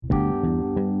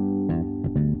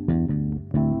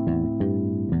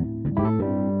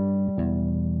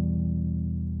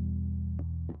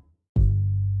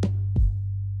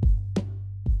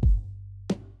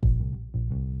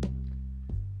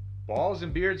Balls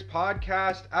and Beards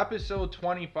podcast, episode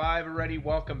 25 already.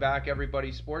 Welcome back,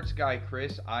 everybody. Sports guy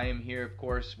Chris. I am here, of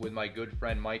course, with my good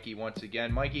friend Mikey once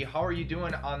again. Mikey, how are you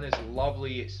doing on this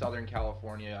lovely Southern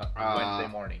California Wednesday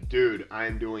morning? Dude,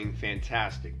 I'm doing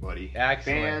fantastic, buddy.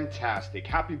 Excellent. Fantastic.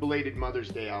 Happy belated Mother's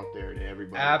Day out there to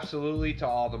everybody. Absolutely, to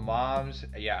all the moms.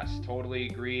 Yes, totally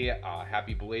agree.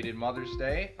 Happy belated Mother's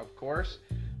Day, of course.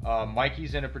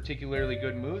 Mikey's in a particularly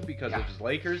good mood because of his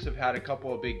Lakers have had a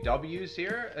couple of big W's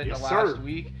here in the last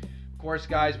week. Of course,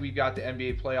 guys, we've got the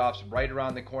NBA playoffs right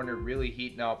around the corner, really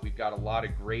heating up. We've got a lot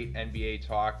of great NBA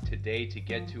talk today to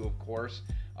get to, of course.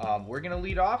 We're going to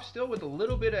lead off still with a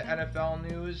little bit of NFL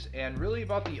news and really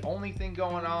about the only thing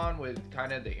going on with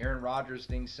kind of the Aaron Rodgers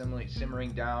thing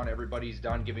simmering down. Everybody's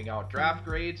done giving out draft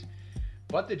grades.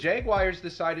 But the Jaguars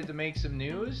decided to make some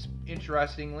news,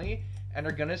 interestingly, and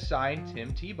are going to sign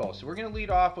Tim Tebow. So we're going to lead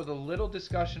off with a little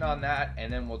discussion on that,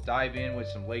 and then we'll dive in with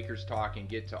some Lakers talk and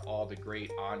get to all the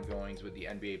great ongoings with the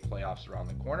NBA playoffs around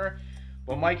the corner.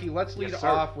 But Mikey, let's lead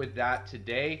off with that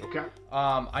today. Okay.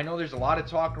 I know there's a lot of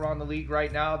talk around the league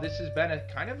right now. This has been a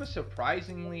kind of a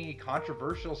surprisingly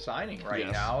controversial signing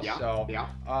now.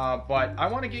 But I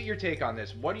want to get your take on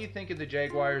this. What do you think of the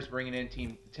Jaguars bringing in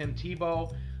Tim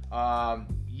Tebow?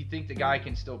 You think the guy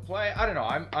can still play? I don't know.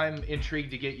 I'm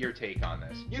intrigued to get your take on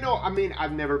this. You know, I mean,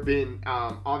 I've never been,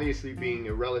 obviously being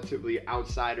a relatively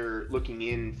outsider looking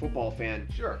in football fan.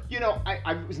 Sure. You know,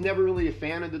 I was never really a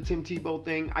fan of the Tim Tebow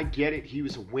thing. I get it. He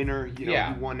was a winner. You know,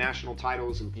 he won national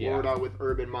titles in Florida with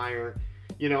Urban Meyer.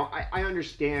 You know, I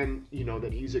understand, you know,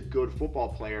 that he's a good football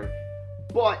player.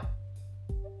 But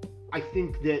I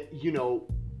think that, you know,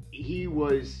 he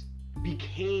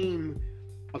became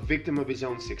a victim of his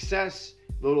own success.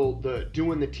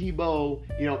 Doing the Tebow,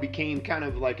 you know, became kind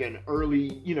of like an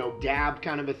early, you know, dab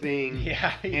kind of a thing. You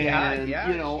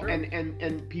know,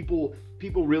 and people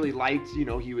really liked, you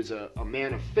know, he was a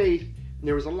man of faith. And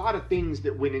there was a lot of things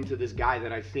that went into this guy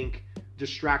that I think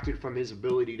distracted from his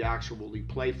ability to actually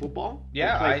play football.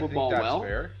 I think that's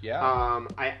fair.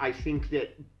 I think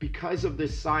that because of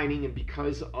this signing and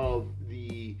because of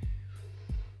the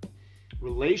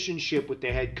relationship with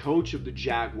the head coach of the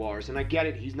Jaguars, and I get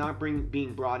it, he's not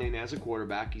being brought in as a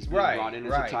quarterback, he's being brought in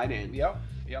as a tight end.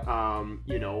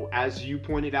 You know, as you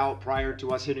pointed out prior to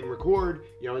us hitting record,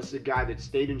 you know, this is a guy that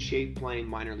stayed in shape playing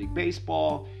minor league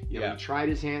baseball. You know, he tried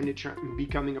his hand at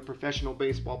becoming a professional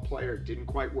baseball player. It didn't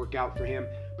quite work out for him,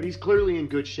 but he's clearly in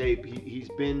good shape. He's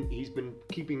been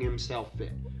keeping himself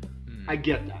fit. I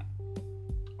get that.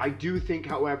 I do think,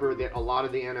 however, that a lot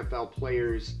of the NFL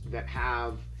players that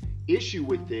have issue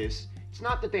with this, it's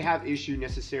not that they have issue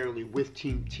necessarily with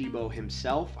Tim Tebow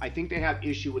himself. I think they have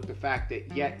issue with the fact that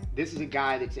this is a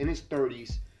guy that's in his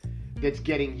 30s that's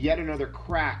getting yet another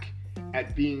crack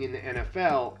at being in the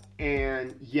NFL,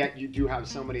 and yet you do have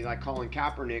somebody like Colin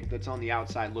Kaepernick that's on the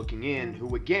outside looking in,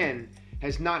 who again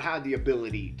has not had the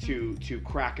ability to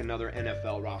crack another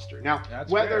NFL roster. Now,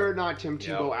 whether or not Tim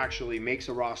Tebow actually makes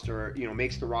a roster, you know,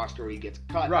 makes the roster or he gets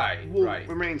cut,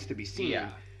 remains to be seen.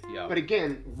 But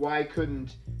again, why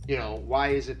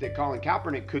is it that Colin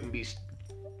Kaepernick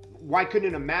why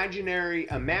couldn't an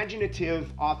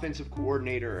imaginative offensive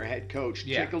coordinator or head coach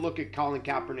take a look at Colin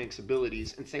Kaepernick's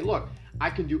abilities and say, look, I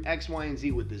can do X, Y, and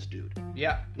Z with this dude.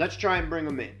 Let's try and bring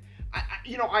him in.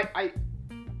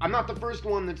 I'm not the first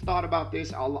one that's thought about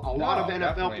this. A lot of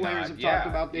NFL players have talked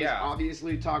about this.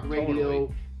 Obviously, talk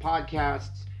radio,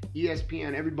 podcasts,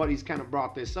 ESPN, everybody's kind of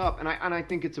brought this up. And I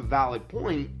think it's a valid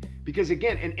point. Because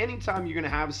again, and anytime you're going to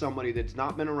have somebody that's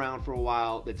not been around for a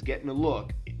while, that's getting a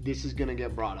look, this is going to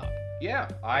get brought up.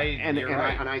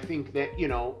 I think that, you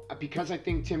know, because I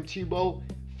think Tim Tebow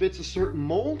fits a certain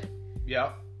mold.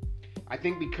 I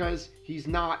think because he's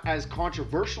not as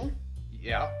controversial.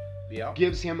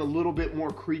 Gives him a little bit more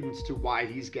credence to why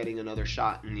he's getting another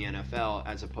shot in the NFL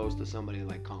as opposed to somebody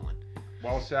like Colin.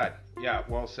 Well said.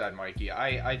 Well said, Mikey.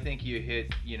 I think you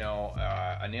hit, you know,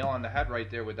 a nail on the head right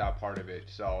there with that part of it.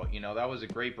 So, you know, that was a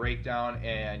great breakdown,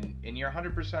 and you're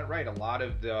 100% right. A lot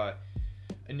of the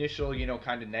initial, you know,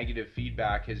 kind of negative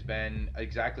feedback has been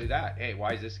exactly that. Hey,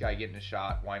 why is this guy getting a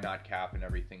shot? Why not Cap and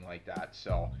everything like that?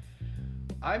 So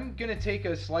I'm going to take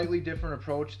a slightly different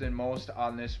approach than most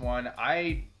on this one.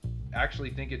 I actually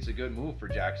think it's a good move for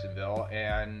Jacksonville,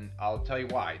 and I'll tell you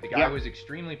why. The guy was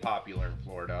extremely popular in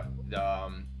Florida.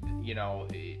 You know,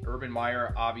 Urban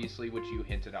Meyer, obviously, which you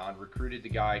hinted on, recruited the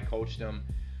guy, coached him,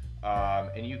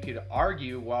 and you could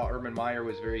argue while Urban Meyer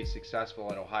was very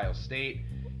successful at Ohio State,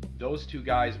 those two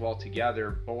guys, while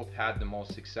together, both had the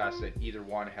most success that either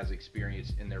one has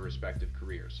experienced in their respective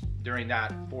careers during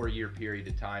that 4-year period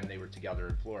of time they were together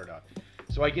in Florida.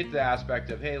 So I get the aspect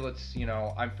of, hey, let's,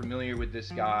 I'm familiar with this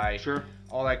guy. Sure.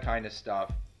 All that kind of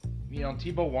stuff.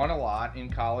 Tebow won a lot in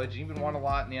college, even won a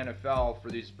lot in the NFL for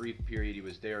this brief period he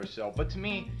was there or so. But to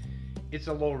me, it's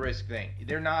a low-risk thing.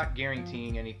 They're not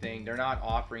guaranteeing anything. They're not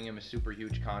offering him a super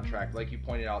huge contract. Like you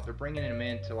pointed out, they're bringing him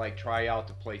in to, like, try out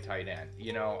to play tight end.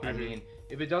 I mean,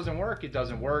 if it doesn't work, it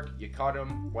doesn't work. You cut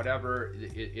him, whatever.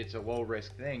 It's a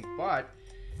low-risk thing. But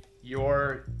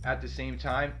you're, at the same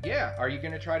time, are you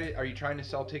trying to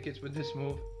sell tickets with this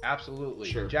move? Absolutely.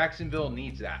 Sure. Jacksonville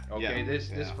needs that. Okay. Yeah.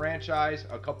 This franchise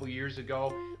a couple years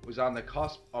ago was on the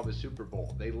cusp of a Super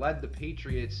Bowl. They led the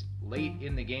Patriots late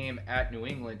in the game at New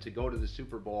England to go to the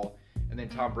Super Bowl, and then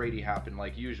Tom Brady happened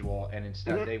like usual, and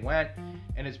instead they went,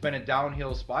 and it's been a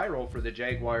downhill spiral for the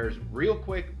Jaguars real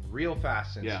quick, real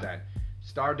fast since then.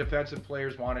 Star defensive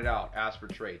players wanted out, asked for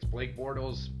trades. Blake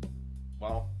Bortles,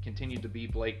 continued to be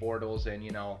Blake Bortles, and,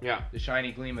 the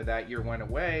shiny gleam of that year went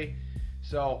away.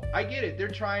 So I get it. They're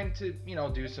trying to,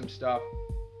 do some stuff.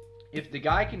 If the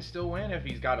guy can still win, if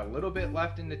he's got a little bit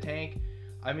left in the tank,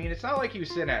 I mean, it's not like he was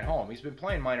sitting at home. He's been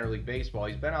playing minor league baseball.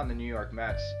 He's been on the New York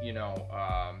Mets,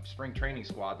 spring training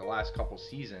squad the last couple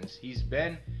seasons. He's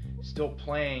been still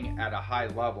playing at a high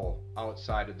level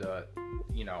outside of the,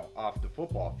 off the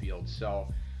football field. So,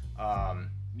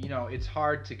 it's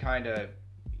hard to kind of,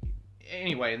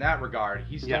 anyway, in that regard,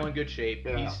 he's still in good shape.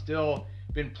 Yeah. He's still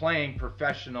been playing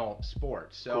professional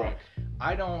sports. So correct.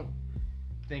 I don't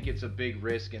think it's a big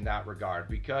risk in that regard,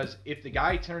 because if the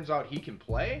guy turns out he can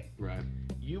play, right,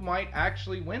 you might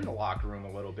actually win the locker room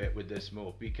a little bit with this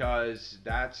move, because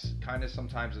that's kind of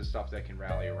sometimes the stuff that can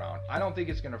rally around. I don't think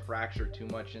it's going to fracture too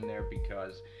much in there,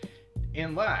 because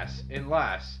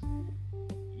unless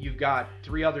you've got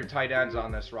 3 other tight ends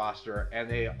on this roster and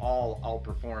they all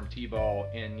outperform Tebow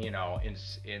in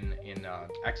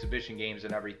exhibition games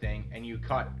and everything, and you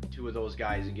cut 2 of those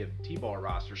guys and give Tebow a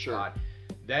roster spot,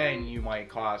 then you might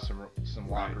cause some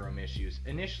locker room issues.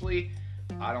 Initially,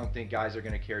 I don't think guys are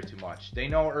going to care too much. They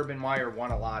know Urban Meyer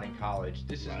won a lot in college.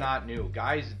 This is not new.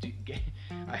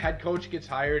 A head coach gets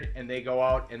hired and they go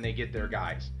out and they get their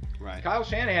guys. Right. Kyle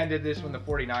Shanahan did this when the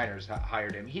 49ers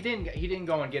hired him. He didn't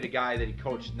go and get a guy that he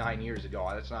coached 9 years ago.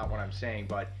 That's not what I'm saying.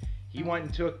 But he went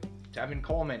and took Tevin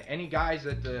Coleman. Any guys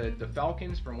that the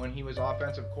Falcons, from when he was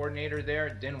offensive coordinator there,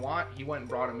 didn't want, he went and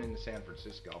brought them into San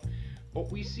Francisco. But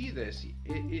we see this.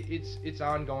 It's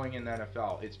ongoing in the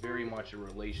NFL. It's very much a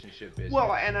relationship business.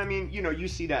 Well, and I mean, you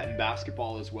see that in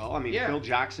basketball as well. I mean, Phil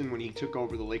Jackson, when he took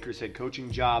over the Lakers head coaching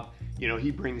job,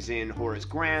 he brings in Horace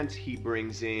Grant. He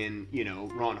brings in,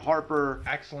 Ron Harper.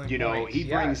 Excellent points. He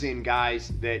brings in guys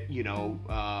that,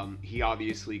 he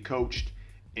obviously coached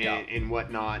and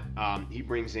whatnot. He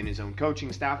brings in his own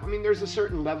coaching staff. I mean, there's a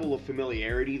certain level of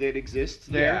familiarity that exists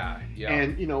there. Yeah.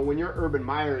 And, when you're Urban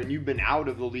Meyer and you've been out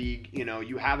of the league,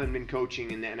 you haven't been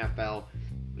coaching in the NFL,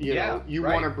 you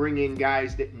want to bring in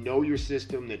guys that know your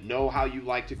system, that know how you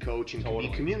like to coach, and can be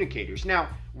communicators. Now,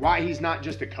 why he's not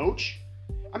just a coach?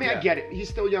 I mean, I get it. He's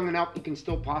still young enough. He can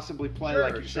still possibly play,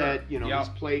 like you said. He's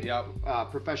played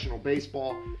professional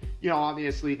baseball.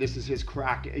 Obviously, this is his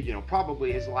crack,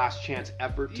 probably his last chance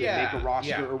effort to make a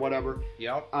roster or whatever.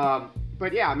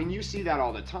 But, I mean, you see that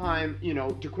all the time.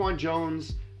 Daquan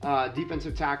Jones,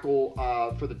 defensive tackle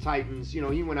for the Titans, he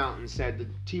went out and said the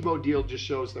Tebow deal just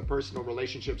shows that personal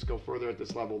relationships go further at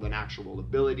this level than actual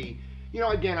ability.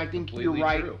 Again, I think completely you're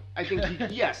right. True. I think,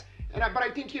 yes. But I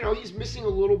think, he's missing a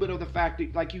little bit of the fact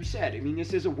that, like you said, I mean,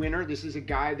 this is a winner. This is a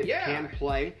guy that can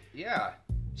play. Yeah.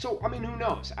 So, I mean, who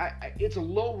knows? It's a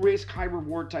low-risk,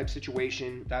 high-reward type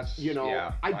situation. That's,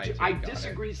 I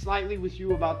disagree slightly with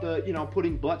you about the,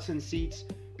 putting butts in seats,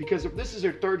 because if this is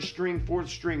their 3rd string, 4th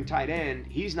string tight end,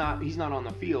 he's not on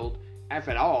the field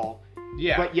at all.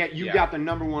 Yeah. But yet you got the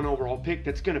number 1 overall pick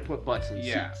that's going to put butts in seats.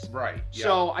 Yeah, right. Yeah.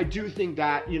 So, I do think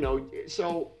that,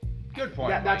 so... Good point.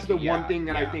 That's the one thing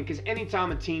that I think is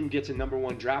anytime a team gets a number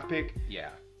 1 draft pick,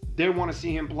 they want to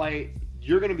see him play.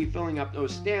 You're going to be filling up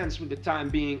those stands for the time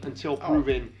being until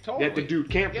proven that the dude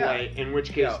can't play, in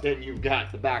which case then you've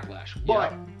got the backlash.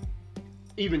 But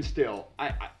even still,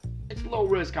 it's low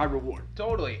risk, high reward.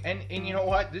 Totally. And you know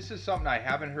what? This is something I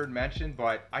haven't heard mentioned,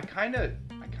 but I kind of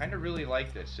really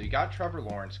like this. So you got Trevor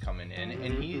Lawrence coming in,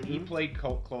 and he played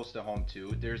close to home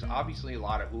too. There's obviously a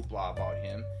lot of hoopla about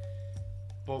him.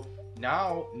 But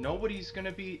now nobody's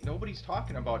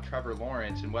talking about Trevor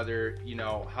Lawrence and whether,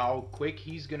 how quick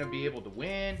he's going to be able to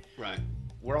win. Right.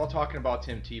 We're all talking about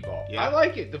Tim Tebow. Yeah. I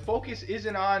like it. The focus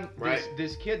isn't on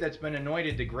this kid that's been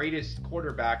anointed the greatest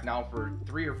quarterback now for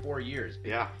 3 or 4 years.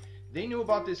 Yeah. They knew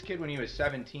about this kid when he was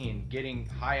 17, getting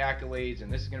high accolades,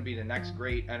 and this is going to be the next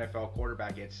great NFL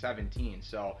quarterback at 17.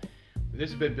 So This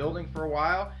has been building for a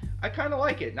while. I kind of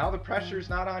like it. Now the pressure's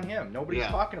not on him. Nobody's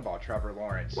talking about Trevor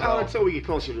Lawrence. Well, until we get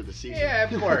closer to the season. Yeah,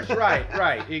 of course.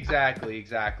 Right. Exactly.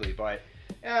 But,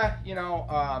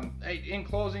 in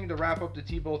closing, to wrap up the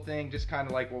Tebow thing, just kind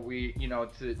of like what we,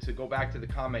 to go back to the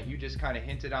comment you just kind of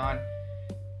hinted on,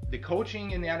 the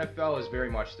coaching in the NFL is very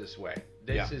much this way.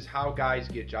 This is how guys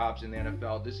get jobs in the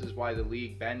NFL. This is why the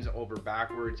league bends over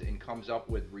backwards and comes up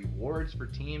with rewards for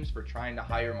teams for trying to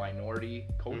hire minority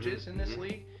coaches in this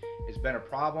league. It's been a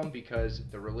problem because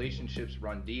the relationships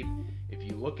run deep. If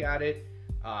you look at it,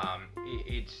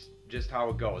 it's just how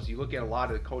it goes. You look at a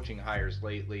lot of the coaching hires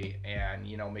lately, and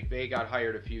McVay got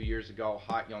hired a few years ago,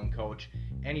 hot young coach.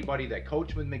 Anybody that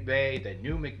coached with McVay, that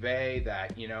knew McVay,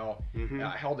 that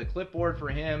held a clipboard for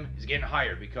him is getting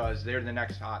hired because they're the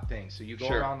next hot thing. So you go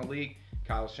around the league.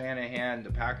 Kyle Shanahan,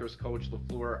 the Packers coach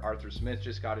LaFleur, Arthur Smith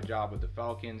just got a job with the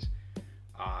Falcons.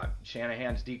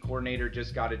 Shanahan's D coordinator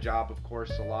just got a job, of course,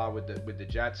 Salah with the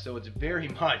Jets. So it's very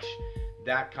much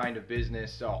that kind of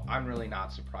business. So I'm really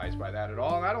not surprised by that at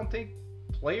all. And I don't think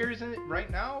players in it right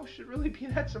now should really be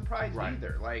that surprised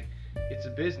either. Like, it's a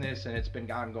business and it's been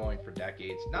ongoing for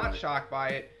decades. Not shocked by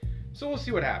it. So we'll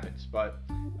see what happens. But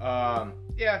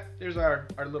there's our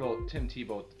little Tim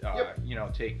Tebow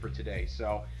take for today.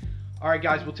 So all right,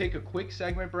 guys, we'll take a quick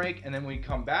segment break, and then when we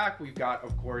come back, we've got,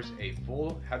 of course, a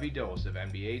full heavy dose of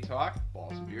NBA talk,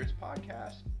 Balls and Beards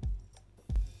podcast.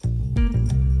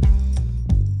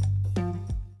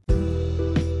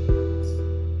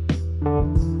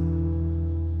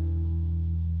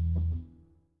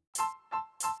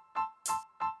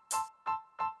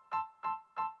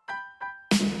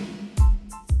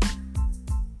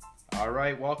 All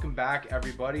right, welcome back,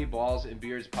 everybody. Balls and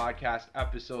Beards podcast,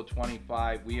 episode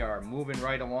 25. We are moving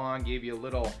right along. Gave you a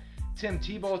little Tim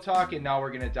Tebow talk, and now we're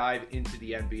going to dive into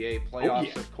the NBA.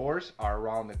 Playoffs, of course, are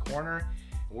around the corner.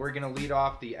 We're going to lead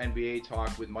off the NBA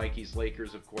talk with Mikey's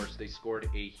Lakers. Of course, they scored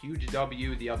a huge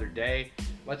W the other day.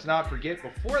 Let's not forget,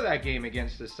 before that game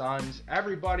against the Suns,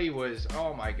 everybody was,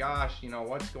 oh my gosh,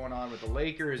 what's going on with the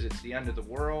Lakers? It's the end of the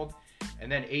world.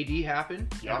 And then AD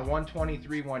happened. A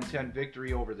 123-110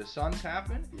 victory over the Suns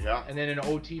happened. Yeah. And then an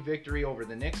OT victory over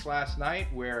the Knicks last night,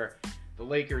 where the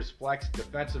Lakers flexed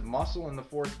defensive muscle in the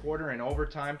fourth quarter and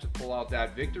overtime to pull out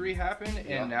that victory happened.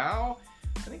 Yeah. And now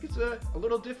I think it's a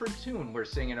little different tune we're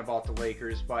singing about the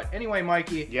Lakers. But anyway,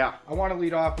 Mikey, I want to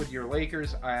lead off with your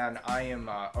Lakers, and I am,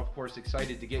 of course,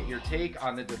 excited to get your take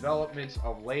on the developments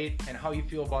of late and how you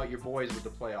feel about your boys with the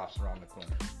playoffs around the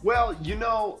corner. Well,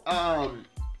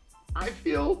 I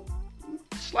feel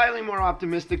slightly more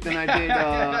optimistic than I did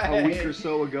a week or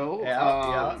so ago.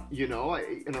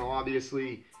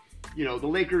 Obviously, the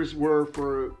Lakers were,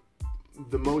 for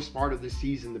the most part of the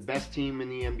season, the best team in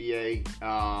the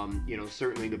NBA.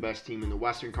 Certainly the best team in the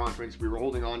Western Conference. We were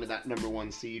holding on to that number one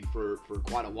seed for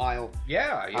quite a while.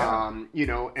 And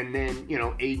then,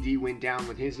 AD went down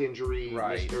with his injury,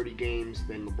 missed 30 games.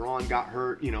 Then LeBron got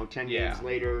hurt, 10 games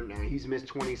later. Now he's missed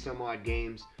 20 some odd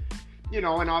games. And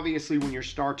obviously when your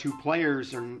star two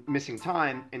players are missing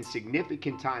time, and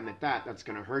significant time at that, that's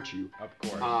going to hurt you. Of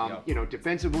course.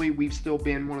 Defensively, we've still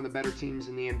been one of the better teams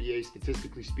in the NBA,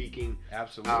 statistically speaking.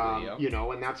 Absolutely.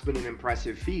 And that's been an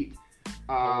impressive feat.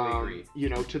 Totally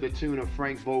agree. To the tune of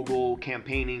Frank Vogel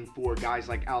campaigning for guys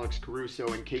like Alex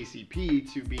Caruso and KCP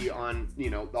to be on,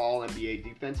 the All-NBA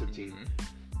defensive team.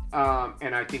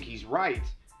 And I think he's right.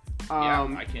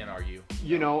 I can't argue.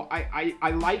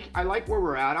 I like where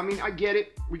we're at. I mean, I get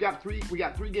it. We got three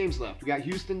games left. We got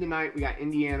Houston tonight. We got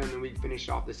Indiana, and then we finish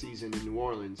off the season in New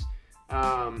Orleans.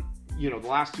 The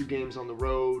last two games on the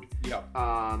road.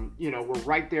 We're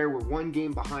right there. We're one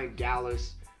game behind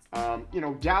Dallas.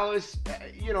 Dallas.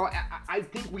 I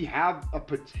think we have a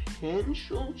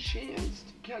potential chance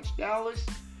to catch Dallas.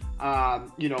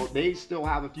 They still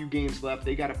have a few games left.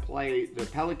 They got to play the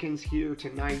Pelicans here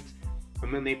tonight.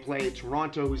 And then they play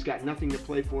Toronto, who's got nothing to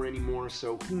play for anymore.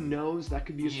 So who knows? That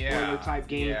could be a spoiler-type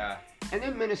game. Yeah. And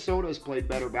then Minnesota's played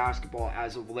better basketball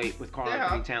as of late with Karl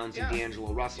Anthony Towns and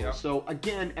D'Angelo Russell. Yeah. So,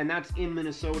 again, and that's in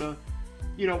Minnesota.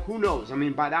 Who knows? I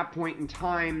mean, by that point in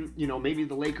time, maybe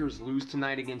the Lakers lose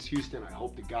tonight against Houston. I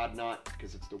hope to God not,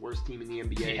 because it's the worst team in the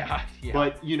NBA. Yeah.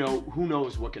 But, who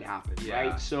knows what could happen,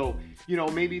 right? So,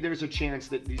 maybe there's a chance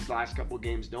that these last couple of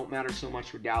games don't matter so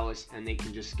much for Dallas and they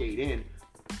can just skate in.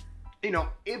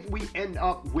 If we end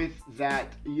up with that,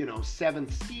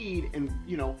 7th seed, and,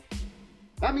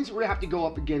 that means we're going to have to go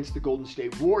up against the Golden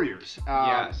State Warriors.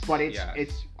 But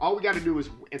it's all we got to do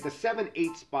is, at the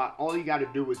 7-8 spot, all you got to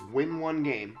do is win one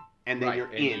game, and then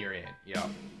you're in.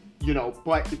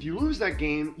 But if you lose that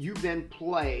game, you then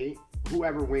play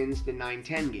whoever wins the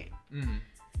 9-10 game. Mm-hmm.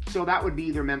 So that would be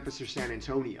either Memphis or San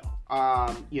Antonio.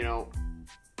 You know,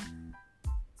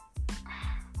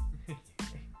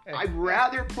 I'd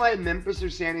rather play Memphis or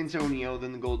San Antonio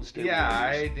than the Golden State Warriors.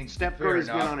 I think Steph Curry's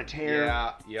been on a tear.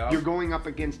 Yeah. You're going up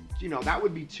against, you know, that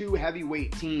would be two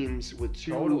heavyweight teams with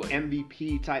two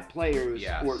MVP type players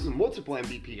or multiple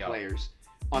MVP players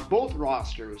on both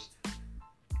rosters.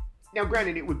 Now,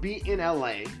 granted, it would be in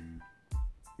LA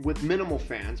with minimal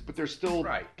fans, but there's still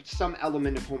some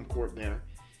element of home court there.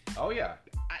 Oh yeah.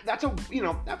 That's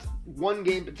that's one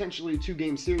game, potentially a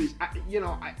 2-game series.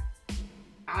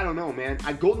 I don't know, man.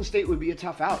 Golden State would be a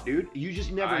tough out, dude. You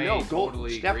just never know.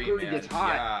 Steph Curry gets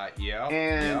hot.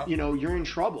 And, you know, you're in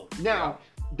trouble. Now,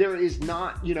 there is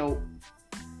not, you know,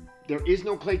 there is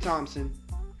no Klay Thompson.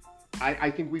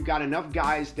 I think we've got enough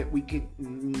guys that we could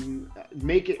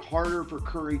make it harder for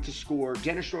Curry to score.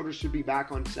 Dennis Schroeder should be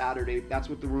back on Saturday. That's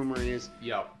what the rumor is.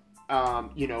 Yep.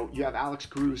 You know, you have Alex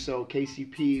Caruso,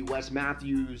 KCP, Wes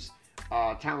Matthews,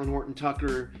 Talon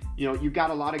Horton-Tucker. You know, you've got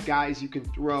a lot of guys you can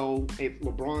throw. If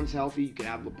LeBron's healthy, you can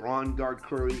have LeBron guard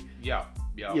Curry. Yeah.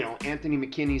 You know, Anthony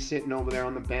McKinney's sitting over there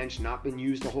on the bench, not been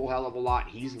used a whole hell of a lot.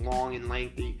 He's long and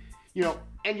lengthy. You know,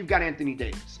 and you've got Anthony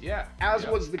Davis. Yeah. As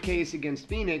was the case against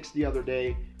Phoenix the other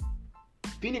day.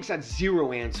 Phoenix had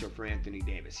zero answer for Anthony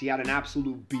Davis. He had an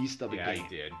absolute beast of a game. Yeah, he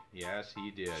did. Yes,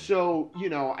 he did. So, you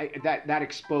know, that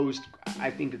exposed, I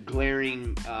think, a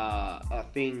glaring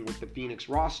thing with the Phoenix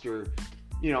roster.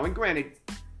 You know, and granted,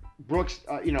 Brooks,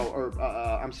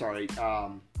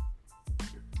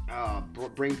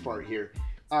 brain fart here.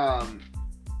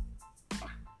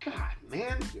 God,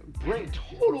 man,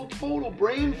 total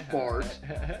brain fart.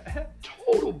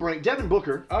 Devin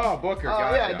Booker. Oh, Booker.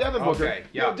 Gotcha. Devin Booker. Okay.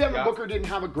 Yeah, you know, Devin Booker didn't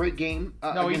have a great game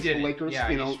against the Lakers. Yeah,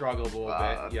 you know, he struggled a little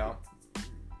bit. Yeah.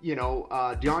 You know,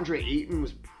 DeAndre Ayton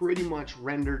was pretty much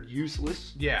rendered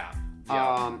useless. Yeah.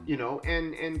 You know,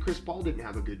 and Chris Paul didn't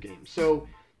have a good game. So,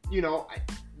 you know,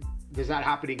 does that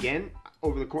happen again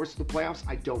over the course of the playoffs?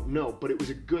 I don't know, but it was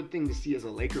a good thing to see as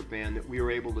a Laker fan that we were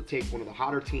able to take one of the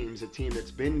hotter teams, a team that's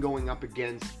been going up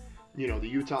against, you know, the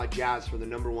Utah Jazz for the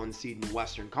 #1 seed in the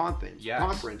Western Conference.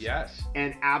 Yes.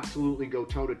 And absolutely go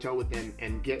toe-to-toe with them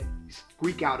and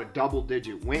squeak out a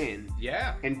double-digit win.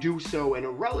 Yeah. And do so in a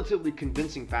relatively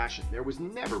convincing fashion. There was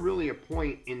never really a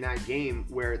point in that game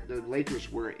where the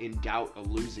Lakers were in doubt of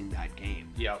losing that game.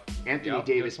 Yep. Anthony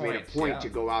Davis made a point to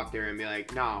go out there and be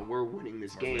like, nah, we're winning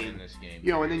this game.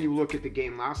 You know, and then you look at the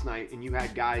game last night and you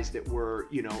had guys that were,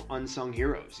 you know, unsung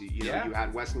heroes. You know, you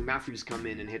had Wesley Matthews come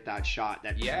in and hit that shot,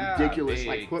 that ridiculous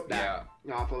putback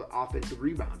off of offensive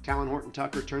rebound. Talon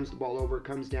Horton-Tucker turns the ball over,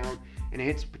 comes down, and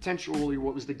hits potentially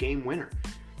what was the game winner.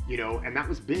 You know, and that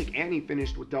was big. And he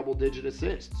finished with double-digit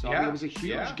assists. So I mean, it was a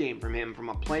huge game from him from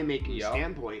a playmaking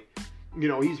standpoint. You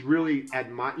know, he's really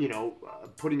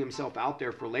putting himself out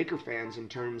there for Laker fans in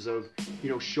terms of, you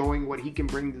know, showing what he can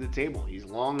bring to the table. He's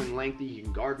long and lengthy. He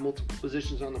can guard multiple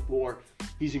positions on the floor.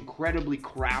 He's incredibly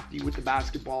crafty with the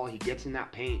basketball. He gets in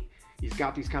that paint. He's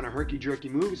got these kind of herky-jerky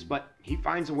moves, but he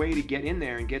finds a way to get in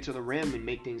there and get to the rim and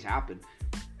make things happen.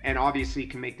 And obviously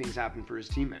can make things happen for his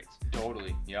teammates.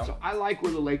 Totally, yeah. So I like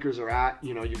where the Lakers are at.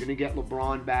 You know, you're going to get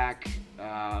LeBron back,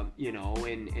 you know,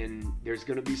 and there's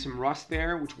going to be some rust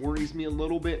there, which worries me a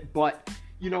little bit. But,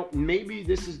 you know, maybe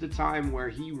this is the time where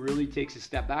he really takes a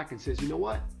step back and says, you know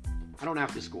what? I don't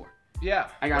have to score. Yeah.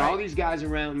 I got all these guys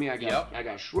around me. I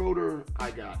got Schroeder.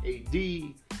 I got AD.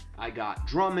 I got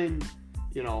Drummond.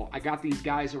 You know, I got these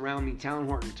guys around me, Talon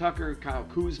Horton-Tucker, Kyle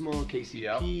Kuzma,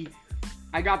 KCP.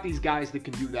 I got these guys that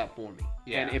can do that for me.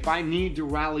 Yeah. And if I need to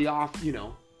rally off, you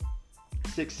know,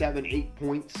 6, 7, 8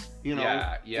 points, you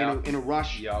know, in a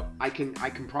rush, I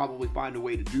can probably find a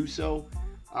way to do so.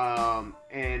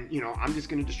 And, you know, I'm just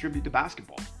going to distribute the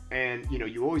basketball. And, you know,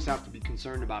 you always have to be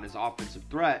concerned about his offensive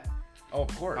threat. Oh,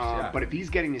 of course, But if he's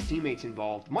getting his teammates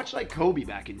involved, much like Kobe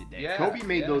back in the day. Kobe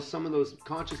made some of those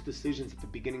conscious decisions at the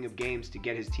beginning of games to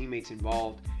get his teammates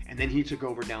involved, and then he took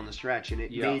over down the stretch, and it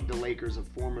made the Lakers a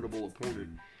formidable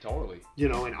opponent. Totally. You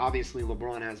know, and obviously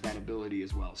LeBron has that ability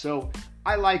as well. So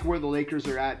I like where the Lakers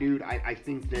are at, dude. I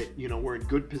think that, you know, we're in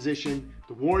good position.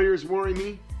 The Warriors worry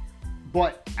me.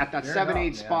 But at that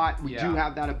 7-8 spot, we do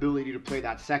have that ability to play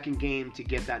that second game to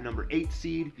get that number 8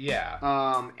 seed.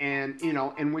 Yeah. And, you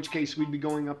know, in which case we'd be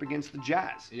going up against the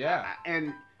Jazz. Yeah.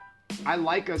 And I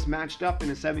like us matched up in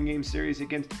a 7-game series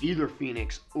against either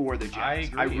Phoenix or the Jazz.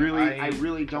 I agree. I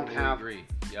really don't agree.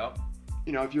 Yep.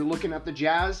 You know, if you're looking at the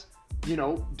Jazz, you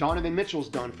know, Donovan Mitchell's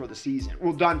done for the season.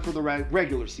 Well, done for the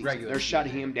regular season. They're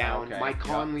shutting him down. Okay. Mike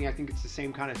Conley, I think it's the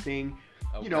same kind of thing.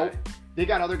 Okay. You know, they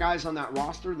got other guys on that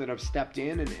roster that have stepped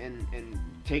in and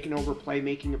taken over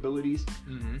playmaking abilities.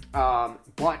 Mm-hmm.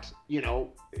 But, you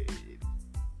know,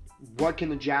 what can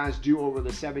the Jazz do over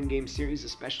the 7-game series,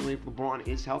 especially if LeBron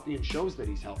is healthy and shows that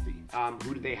he's healthy?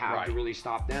 Who do they have to really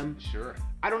stop them? Sure.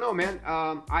 I don't know, man.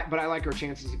 But I like our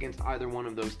chances against either one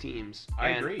of those teams. I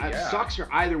agree, It sucks for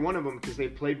either one of them because they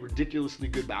played ridiculously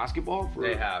good basketball for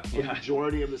the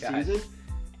majority of the season.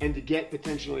 And to get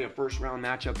potentially a first-round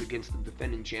matchup against the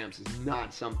defending champs is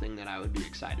not something that I would be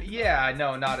excited about. Yeah,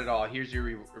 no, not at all. Here's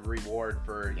your reward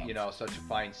for, you know, such a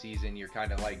fine season. You're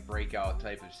kind of like breakout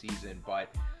type of season. But,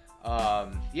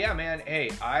 yeah, man, hey,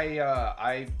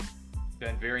 I've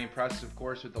been very impressed, of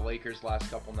course, with the Lakers last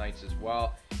couple nights as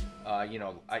well. You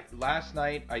know, last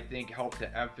night, I think, helped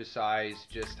to emphasize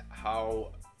just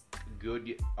how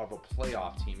good of a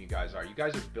playoff team you guys are. You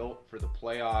guys are built for the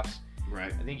playoffs.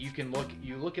 Right. I think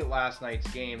you look at last night's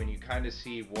game and you kind of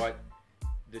see what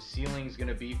the ceiling's going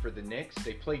to be for the Knicks.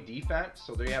 They play defense,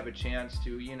 so they have a chance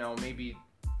to, you know, maybe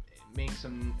make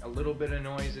a little bit of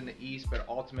noise in the East, but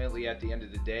ultimately at the end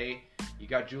of the day, you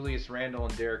got Julius Randle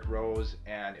and Derrick Rose,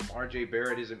 and if RJ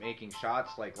Barrett isn't making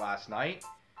shots like last night,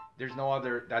 there's no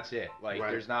other, that's it. Like,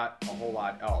 there's not a whole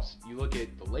lot else. You look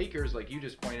at the Lakers, like you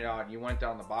just pointed out, and you went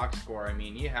down the box score. I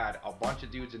mean, you had a bunch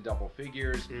of dudes in double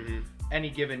figures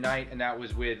any given night, and that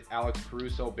was with Alex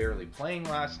Caruso barely playing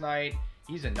last night.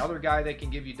 He's another guy that can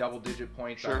give you double-digit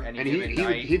points on any given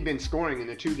night. He'd been scoring in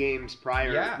the 2 games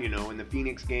prior, you know, in the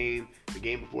Phoenix game, the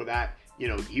game before that. You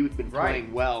know, he'd been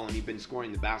playing well, and he'd been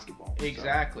scoring the basketball.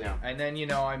 Exactly. So, and then, you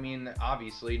know, I mean,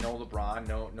 obviously, no LeBron,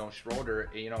 no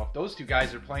Schroeder. You know, if those 2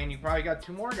 guys are playing, you probably got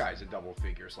 2 more guys at double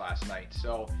figures last night.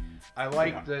 So I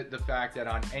like the fact that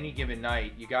on any given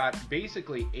night, you got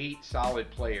basically 8 solid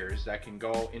players that can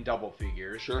go in double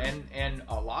figures. Sure. And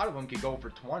a lot of them can go for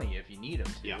 20 if you need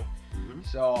them to. Yeah.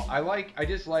 So I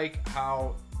just like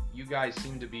how you guys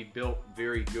seem to be built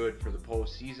very good for the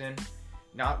postseason.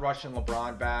 Not rushing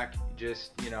LeBron back,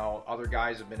 just, you know, other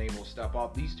guys have been able to step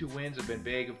up. These 2 wins have been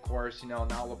big, of course. You know,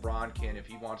 now LeBron can, if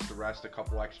he wants to rest a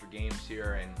couple extra games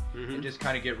here and just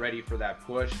kind of get ready for that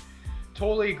push.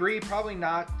 Totally agree. Probably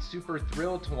not super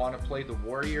thrilled to want to play the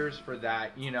Warriors for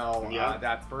that, you know,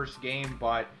 that first game.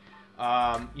 But,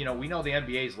 you know, we know the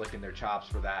NBA is licking their chops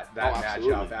for that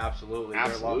matchup. Absolutely.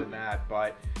 They're loving that.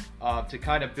 But to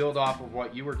kind of build off of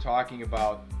what you were talking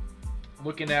about,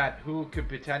 looking at who could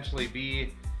potentially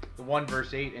be the 1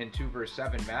 versus 8 and 2 versus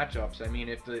 7 matchups. I mean,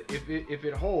 if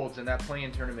it holds and that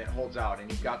play-in tournament holds out,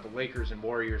 and you've got the Lakers and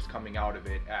Warriors coming out of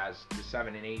it as the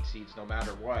 7 and 8 seeds, no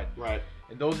matter what. Right.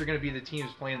 And those are going to be the teams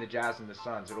playing the Jazz and the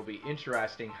Suns. It'll be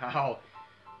interesting how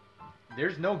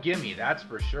there's no gimme, that's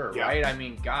for sure, right? I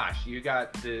mean, gosh, you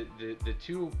got the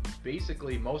 2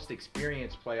 basically most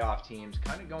experienced playoff teams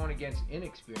kind of going against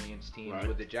inexperienced teams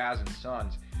with the Jazz and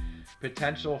Suns.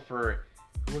 Potential for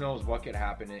who knows what could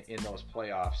happen in those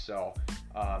playoffs. So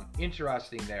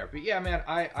interesting there. But yeah, man,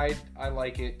 I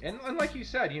like it. And like you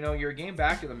said, you know, you're a game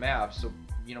back of the Mavs, so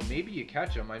you know, maybe you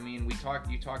catch them. I mean, you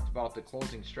talked about the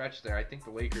closing stretch there. I think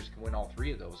the Lakers can win all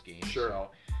 3 of those games. Sure. So,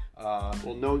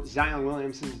 well, no, Zion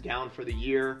Williamson's down for the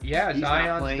year. Yeah, he's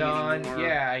Zion's done. Anymore.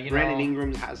 Yeah, you Brandon know,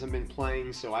 Ingram hasn't been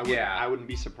playing, so I wouldn't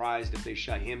be surprised if they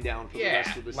shut him down for the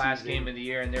rest of the season. Last game of the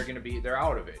year, and they're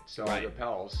out of it. So the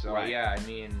Pels. So yeah,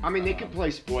 I mean, they could play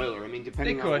spoiler. I mean,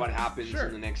 depending on what happens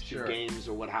in the next 2 games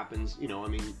or what happens, you know, I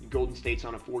mean, Golden State's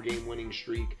on a 4-game winning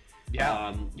streak.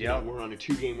 Yeah. You know, we're on a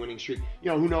 2-game winning streak.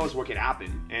 You know, who knows what could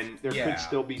happen, and there could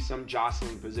still be some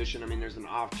jostling position. I mean, there's an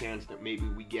off chance that maybe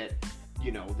we get,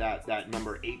 you know, that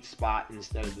number 8 spot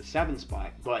instead of the 7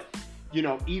 spot. But, you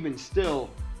know, even still,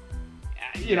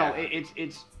 you know,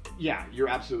 it's you're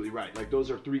absolutely right. Like, those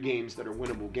are 3 games that are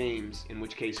winnable games, in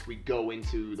which case we go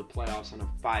into the playoffs on a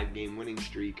 5-game winning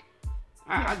streak.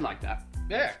 I'd like that.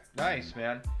 Yeah, nice,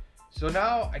 man. So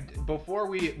now, before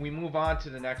we move on to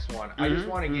the next one, I just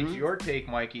want to get your take,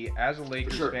 Mikey, as a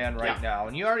Lakers fan right now.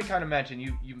 And you already kind of mentioned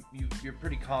you're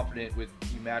pretty confident with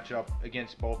you match up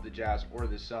against both the Jazz or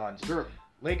the Suns. Sure.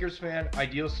 Lakers fan,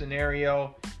 ideal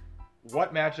scenario.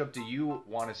 What matchup do you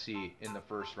want to see in the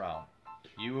first round?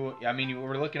 You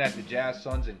were looking at the Jazz,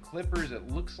 Suns, and Clippers. It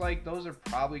looks like those are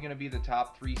probably going to be the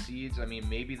top 3 seeds. I mean,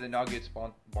 maybe the Nuggets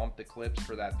bump the Clips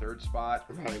for that 3rd spot.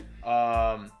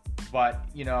 Right. But,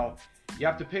 you know, you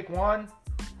have to pick one.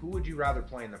 Who would you rather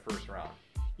play in the first round?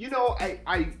 You know,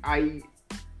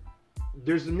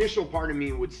 there's an initial part of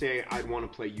me would say I'd want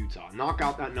to play Utah. Knock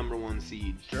out that number 1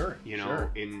 seed. Sure. You know,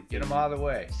 get them out of the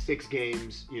way. 6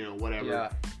 games, you know, whatever.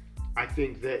 Yeah. I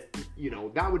think that, you know,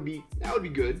 that would be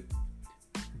good.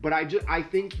 But I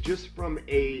think just from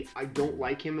I don't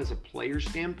like him as a player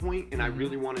standpoint, and I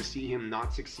really want to see him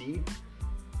not succeed.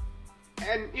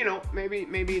 And,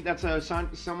 maybe that's a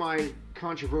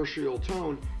semi-controversial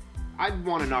tone. I'd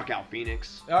want to knock out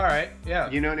Phoenix. All right, yeah.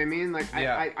 You know what I mean? Like,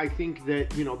 yeah. I think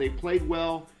that, they played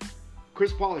well.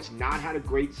 Chris Paul has not had a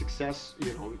great success,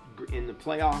 in the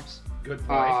playoffs. Good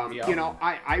point. Yeah.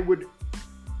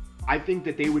 I think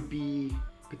that they would be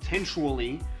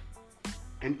potentially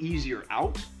an easier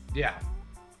out. Yeah.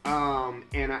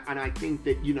 And I think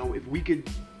that, if we could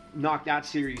knock that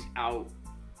series out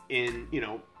in,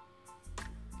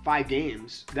 5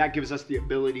 games, that gives us the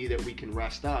ability that we can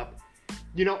rest up,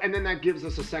 and then that gives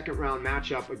us a second round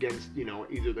matchup against,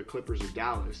 either the Clippers or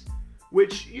Dallas,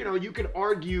 which, you could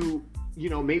argue,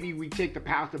 maybe we take the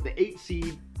path of the 8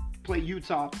 seed, play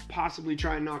Utah, possibly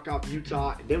try and knock off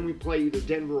Utah, and then we play either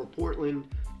Denver or Portland,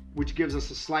 which gives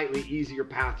us a slightly easier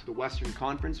path to the Western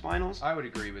Conference Finals. I would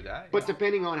agree with that. But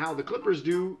depending on how the Clippers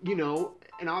do,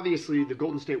 and obviously the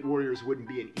Golden State Warriors wouldn't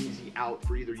be an easy out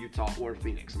for either Utah or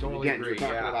Phoenix. Totally again, agree. You're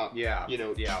talking about,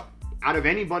 out of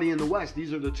anybody in the West,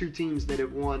 these are the 2 teams that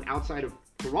have won, outside of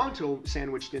Toronto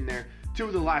sandwiched in there. 2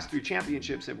 of the last 3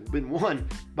 championships have been won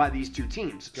by these 2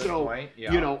 teams. Good point.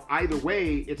 Yeah. Either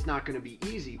way, it's not going to be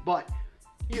easy. But,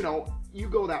 you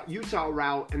go that Utah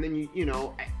route, and then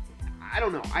I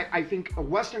don't know. I think a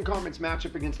Western Conference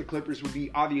matchup against the Clippers would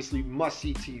be obviously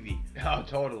must-see TV. Oh,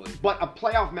 totally. But a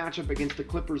playoff matchup against the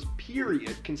Clippers,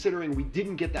 period, considering we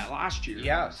didn't get that last year,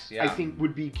 yes, yeah. I think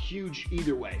would be huge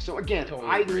either way. So, again,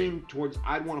 I lean towards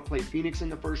I'd want to play Phoenix in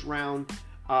the first round.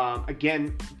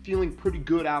 Again, feeling pretty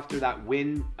good after that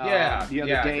win the other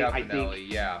day.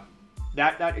 Definitely, I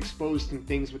think that exposed some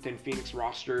things within Phoenix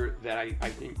roster that I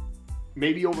think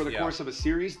maybe over the course of a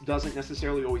series doesn't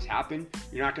necessarily always happen.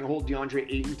 You're not going to hold DeAndre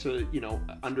Ayton to,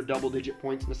 under double-digit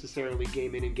points necessarily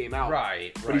game in and game out.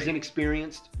 Right. But he's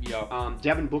inexperienced. Yep.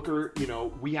 Devin Booker,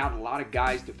 we had a lot of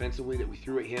guys defensively that we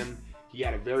threw at him. He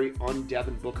had a very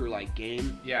un-Devin Booker-like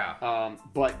game. Yeah.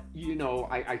 But,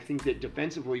 I think that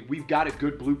defensively, we've got a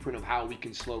good blueprint of how we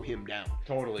can slow him down.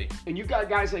 Totally. And you've got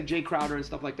guys like Jay Crowder and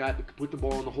stuff like that can put the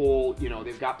ball in the hole.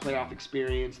 They've got playoff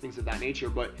experience, things of that nature.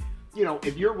 But,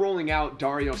 if you're rolling out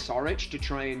Dario Saric to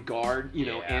try and guard,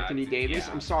 Anthony Davis,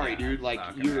 I'm sorry, dude. Like,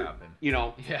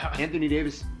 Anthony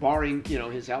Davis, barring,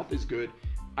 his health is good.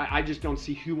 I just don't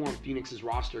see who on Phoenix's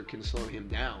roster can slow him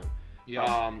down.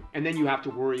 Yeah. And then you have to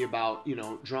worry about,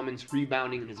 Drummond's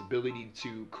rebounding and his ability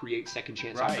to create second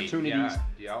chance opportunities.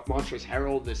 Yeah. Montrezl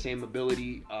Harrell, the same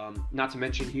ability. Not to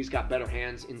mention he's got better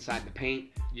hands inside the paint.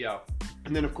 Yeah.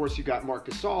 And then, of course, you got Marc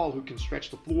Gasol, who can stretch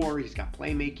the floor. He's got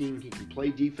playmaking. He can play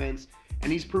defense.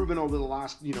 And he's proven over the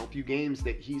last, few games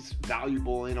that he's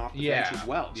valuable in off the bench as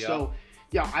well. Yeah. So,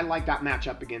 I like that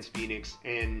matchup against Phoenix.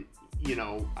 And,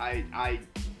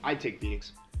 I'd take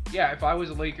Phoenix. Yeah, if I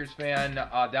was a Lakers fan,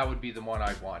 that would be the one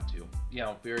I'd want to.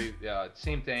 Very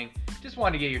same thing. Just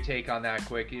wanted to get your take on that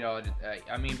quick. For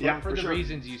the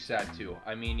reasons you said too.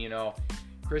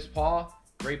 Chris Paul,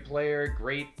 great player,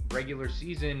 great regular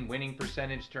season, winning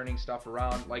percentage, turning stuff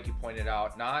around. Like you pointed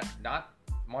out, not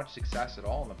much success at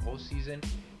all in the postseason.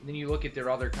 And then you look at their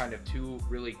other kind of 2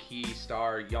 really key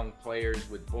star young players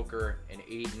with Booker and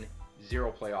Ayton.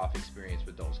 0 playoff experience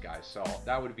with those guys. So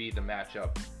that would be the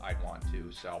matchup I'd want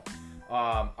to. So,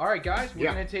 all right, guys,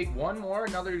 we're going to take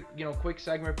another, quick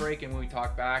segment break. And when we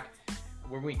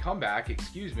come back,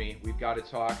 we've got to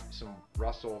talk some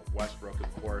Russell Westbrook,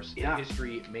 of course, the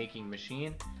history-making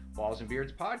machine. Balls and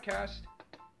Beards podcast.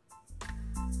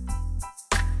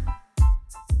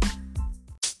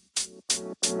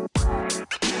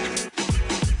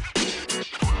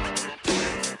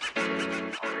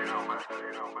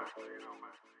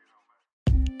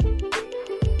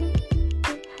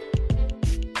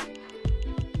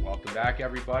 Welcome back,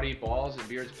 everybody. Balls and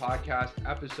Beards podcast,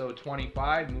 episode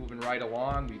 25. Moving right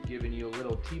along. We've given you a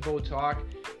little Tebow talk.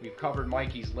 We've covered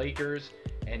Mikey's Lakers.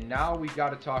 And now we've got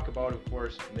to talk about, of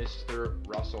course, Mr.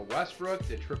 Russell Westbrook,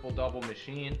 the triple-double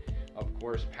machine. Of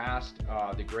course, past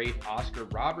the great Oscar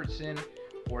Robertson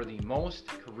for the most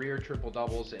career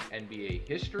triple-doubles in NBA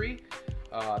history.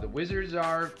 The Wizards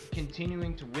are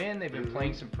continuing to win. They've been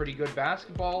playing some pretty good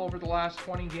basketball over the last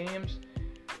 20 games.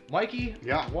 Mikey,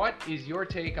 what is your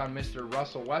take on Mr.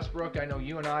 Russell Westbrook? I know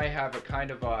you and I have a kind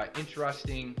of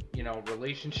interesting,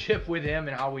 relationship with him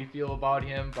and how we feel about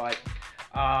him, but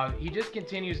he just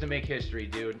continues to make history,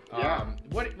 dude.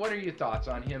 What are your thoughts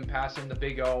on him passing the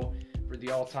Big O for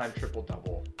the all-time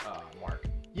triple-double mark?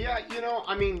 Yeah,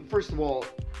 first of all,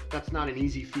 that's not an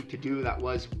easy feat to do. That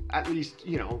was at least,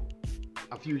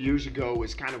 a few years ago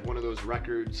was kind of one of those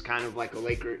records, kind of like a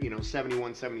Laker,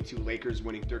 71-72 Lakers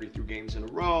winning 33 games in a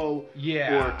row.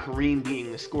 Yeah. Or Kareem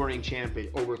being the scoring champ at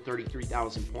over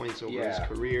 33,000 points over his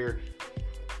career.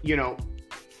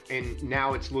 And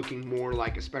now it's looking more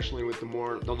like, especially with the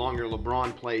longer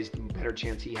LeBron plays, the better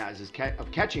chance he has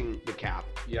of catching the cap.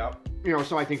 Yep.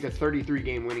 So I think the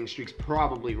 33-game winning streak's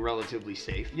probably relatively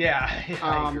safe. Yeah,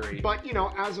 I agree. But,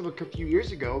 as of a few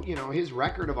years ago, his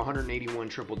record of 181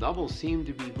 triple-doubles seemed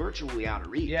to be virtually out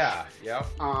of reach. Yeah, yep.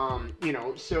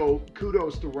 So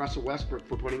kudos to Russell Westbrook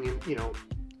for putting him,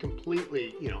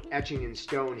 completely, etching in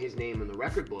stone his name in the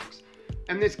record books.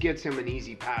 And this gets him an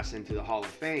easy pass into the Hall of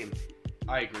Fame.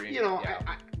 I agree.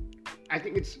 I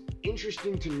think it's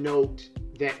interesting to note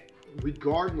that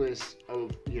regardless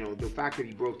of, the fact that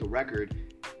he broke the record,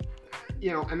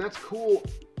 and that's cool.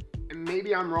 And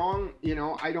maybe I'm wrong.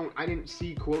 I didn't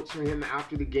see quotes from him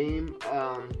after the game.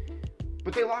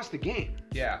 But they lost the game.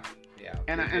 Yeah. Yeah.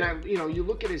 And you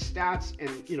look at his stats and,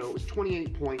 it was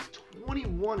 28 points,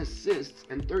 21 assists,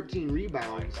 and 13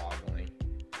 rebounds. Mind-boggling.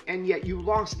 And yet you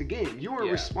lost the game. You were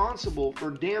responsible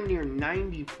for damn near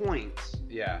 90 points.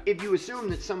 Yeah. If you assume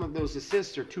that some of those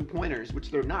assists are 2-pointers, which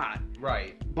they're not.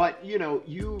 Right. But, you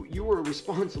were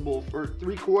responsible for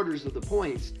 3/4 of the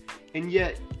points, and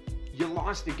yet you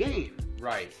lost the game.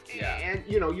 Right. Yeah. And,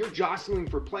 you're jostling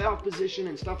for playoff position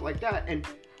and stuff like that. And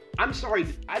I'm sorry,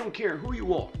 I don't care who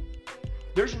you are.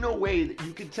 There's no way that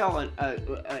you could tell an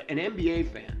NBA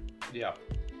fan. Yeah.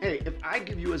 Hey, if I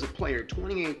give you as a player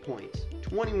 28 points,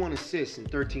 21 assists, and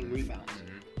 13 rebounds,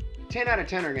 10 out of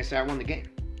 10 are going to say I won the game.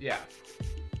 Yeah.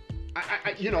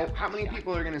 How many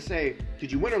people are going to say,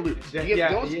 did you win or lose? These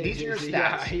are your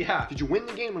stats. Yeah. Did you win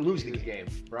the game or lose the game?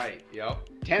 Right. Yep.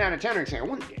 10 out of 10 are going to say I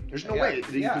won the game. There's no way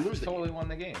that you can lose the game. Totally won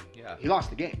the game. Yeah. He lost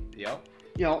the game. Yep.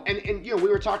 And we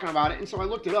were talking about it, and so I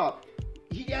looked it up.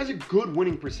 He has a good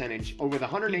winning percentage over the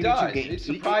 182 games.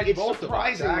 It surprised both of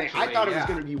us, actually. I thought it was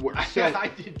going to be worse. So, I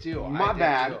did too. My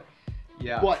bad.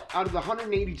 Yeah. But out of the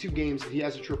 182 games that he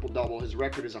has a triple-double, his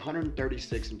record is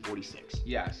 136-46.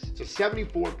 Yes. It's a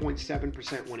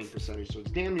 74.7% winning percentage, so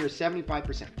it's damn near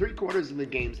 75%. 3/4 of the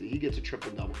games that he gets a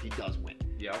triple-double, he does win.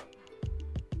 Yep.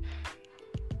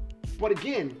 But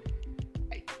again,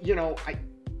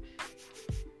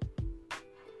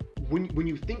 when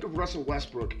you think of Russell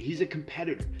Westbrook, he's a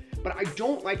competitor. But I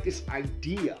don't like this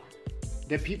idea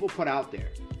that people put out there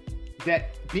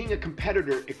that being a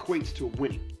competitor equates to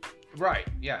winning. Right.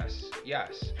 Yes.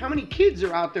 Yes. How many kids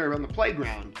are out there on the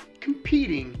playground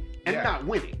competing and not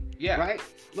winning? Yeah. Right?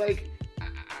 Like,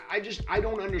 I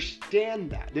don't understand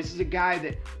that. This is a guy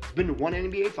that's been to one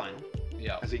NBA final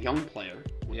as a young player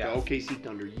with the OKC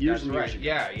Thunder years and years ago.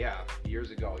 Yeah.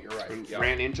 Years ago. You're right.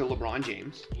 Ran into LeBron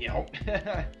James. Yep.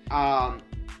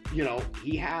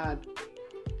 He had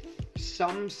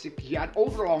he had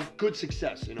overall good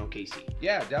success in OKC.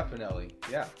 Yeah, definitely.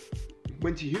 Yeah.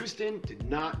 Went to Houston,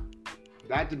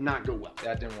 that did not go well.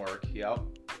 That didn't work. Yep.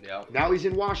 Now he's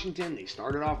in Washington. They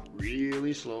started off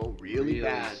really slow, really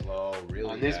bad.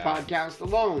 On this podcast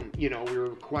alone, we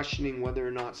were questioning whether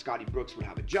or not Scotty Brooks would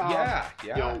have a job.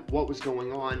 Yeah. What was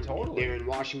going on there in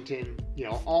Washington.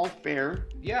 All fair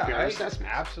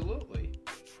assessment. Absolutely.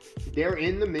 They're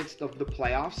in the midst of the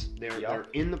playoffs. They're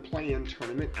in the play-in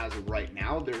tournament as of right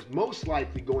now. There's most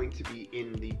likely going to be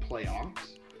in the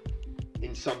playoffs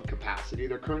in some capacity.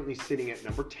 They're currently sitting at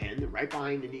number 10. They're right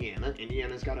behind Indiana.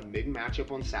 Indiana's got a big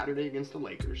matchup on Saturday against the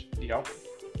Lakers. Yep.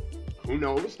 Who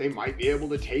knows? They might be able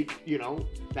to take,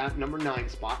 that number 9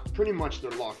 spot. Pretty much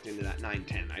they're locked into that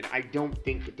 9-10. I don't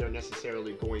think that they're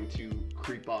necessarily going to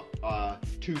creep up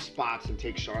 2 spots and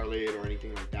take Charlotte or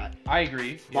anything like that. I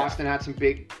agree. Boston had some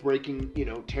big breaking,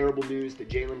 terrible news that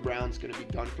Jaylen Brown's going to be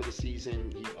done for the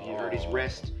season. He hurt his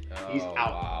wrist. He's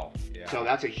out. Wow. Yeah. So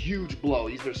that's a huge blow.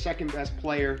 He's their second best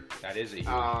player. That is a huge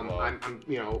blow. I'm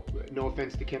no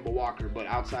offense to Kemba Walker, but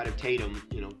outside of Tatum,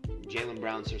 Jaylen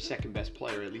Brown's their second best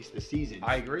player, at least this season.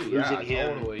 I agree. Losing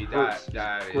him totally. Hurts.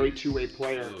 That great is, two-way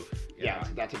player. Yeah,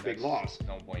 that's a big loss.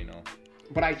 No bueno.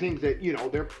 But I think that,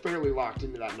 they're fairly locked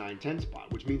into that 9-10 spot,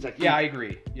 which means I think... Yeah, I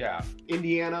agree. Yeah.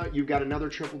 Indiana, you've got another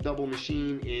triple-double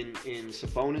machine in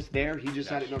Sabonis there. He just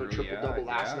had another triple-double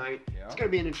last night. Yeah. It's going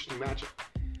to be an interesting matchup.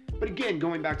 But again,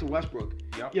 going back to Westbrook,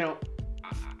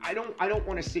 I don't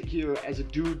want to sit here as a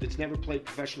dude that's never played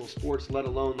professional sports, let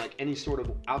alone like any sort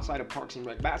of outside of Parks and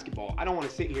Rec basketball. I don't want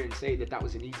to sit here and say that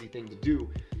was an easy thing to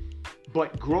do.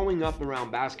 But growing up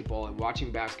around basketball and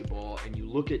watching basketball, and you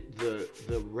look at the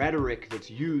rhetoric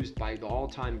that's used by the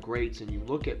all-time greats, and you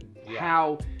look at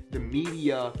how the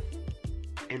media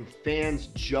and fans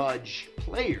judge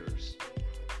players,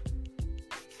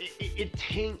 it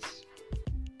taints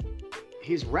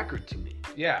his record to me.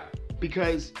 Yeah.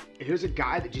 Because here's a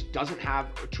guy that just doesn't have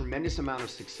a tremendous amount of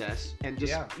success and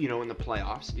just, you know, in the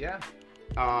playoffs. Yeah.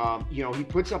 You know, he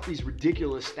puts up these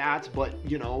ridiculous stats, but,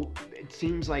 you know, it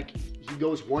seems like he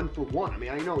goes 1 for 1. I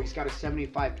mean, I know he's got a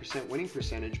 75% winning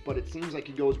percentage, but it seems like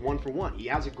he goes 1 for 1. He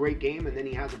has a great game and then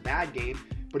he has a bad game,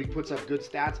 but he puts up good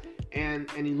stats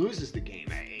and he loses the game.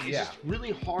 It's just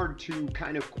really hard to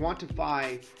kind of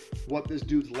quantify what this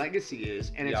dude's legacy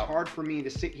is, and it's hard for me to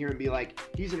sit here and be like,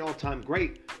 he's an all-time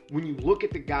great. When you look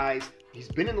at the guys, he's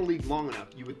been in the league long enough.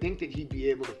 You would think that he'd be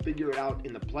able to figure it out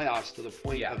in the playoffs to the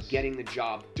point of getting the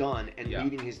job done and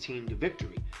leading his team to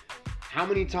victory. How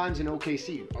many times in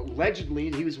OKC?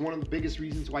 Allegedly, he was one of the biggest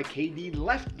reasons why KD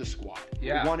left the squad.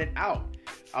 He wanted out.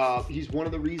 He's one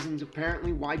of the reasons,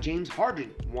 apparently, why James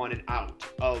Harden wanted out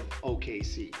of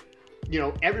OKC. You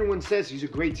know, everyone says he's a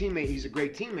great teammate. He's a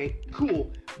great teammate.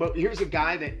 Cool. But here's a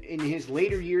guy that in his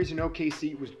later years in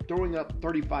OKC was throwing up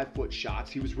 35-foot shots.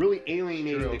 He was really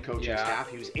alienating the coaching staff.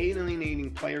 He was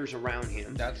alienating players around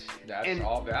him. That's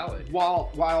all valid.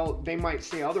 While they might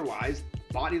say otherwise,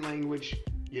 body language,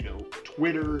 you know,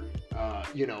 Twitter,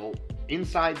 you know,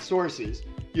 inside sources,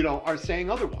 you know, are saying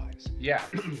otherwise. Yeah.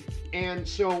 And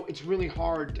so it's really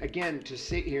hard, again, to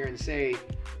sit here and say,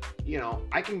 you know,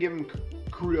 I can give him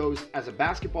kudos as a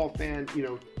basketball fan. You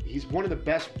know, he's one of the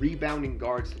best rebounding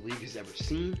guards the league has ever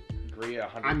seen. Agree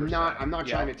 100%. I'm not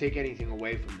trying to take anything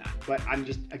away from that, but I'm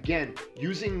just, again,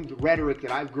 using the rhetoric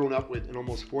that I've grown up with in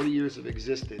almost 40 years of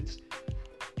existence.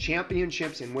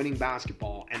 Championships and winning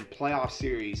basketball and playoff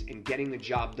series and getting the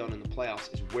job done in the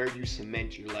playoffs is where you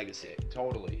cement your legacy.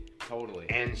 Totally.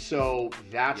 And so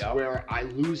that's where I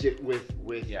lose it with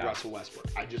Russell Westbrook.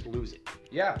 I just lose it.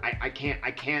 Yeah. I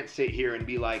can't sit here and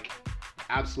be like,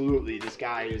 absolutely, this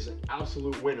guy is an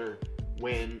absolute winner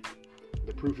when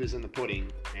the proof is in the pudding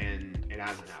and it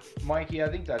hasn't happened. Mikey, I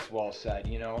think that's well said,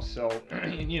 you know. So,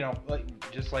 you know,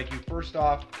 just like you, first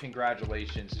off,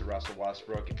 congratulations to Russell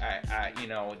Westbrook. You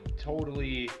know,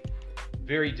 totally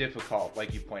very difficult,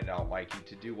 like you pointed out, Mikey,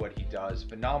 to do what he does.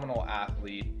 Phenomenal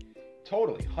athlete.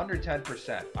 Totally,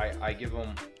 110%. I give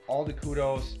him all the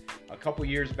kudos. A couple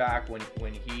years back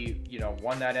when he, you know,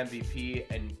 won that MVP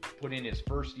and put in his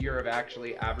first year of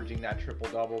actually averaging that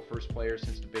triple-double, first player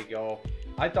since the Big O,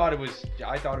 I thought it was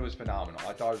phenomenal.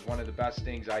 I thought it was one of the best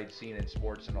things I'd seen in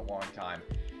sports in a long time.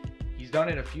 He's done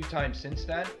it a few times since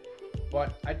then,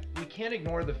 but we can't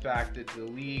ignore the fact that the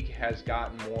league has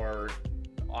gotten more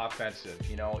offensive.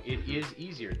 You know, it is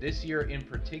easier. This year in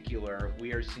particular,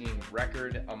 we are seeing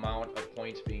record amount of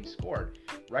points being scored,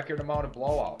 record amount of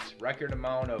blowouts, record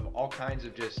amount of all kinds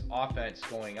of just offense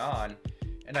going on.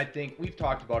 And I think we've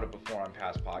talked about it before on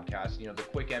past podcasts. You know, the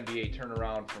quick NBA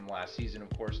turnaround from last season, of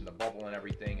course, and the bubble and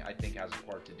everything, I think has a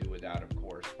part to do with that, of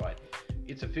course. But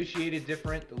it's officiated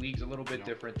different. The league's a little bit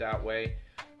different that way.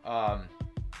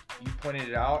 You pointed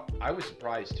it out. I was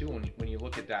surprised too when you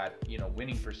look at that, you know,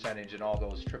 winning percentage and all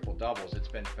those triple doubles. It's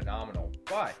been phenomenal.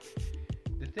 But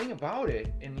the thing about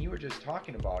it, and you were just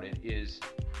talking about it, is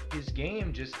his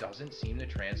game just doesn't seem to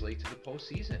translate to the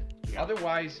postseason. Yeah.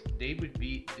 Otherwise,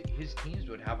 his teams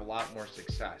would have a lot more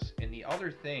success. And the other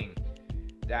thing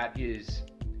that is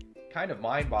kind of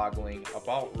mind-boggling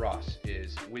about Russ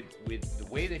is with the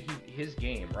way that his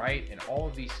game, right, and all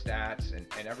of these stats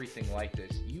and everything like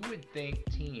this, you would think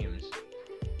teams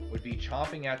would be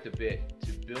chomping at the bit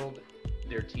to build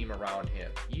their team around him.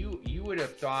 You would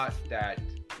have thought that,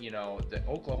 you know, that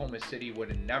Oklahoma City would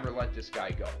have never let this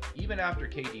guy go. Even after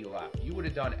KD left, you would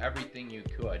have done everything you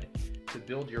could to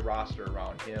build your roster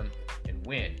around him and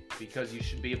win, because you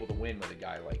should be able to win with a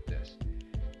guy like this.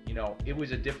 You know, it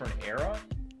was a different era,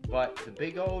 but the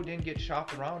Big O didn't get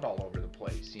shopped around all over the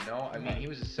place, you know? I mean, he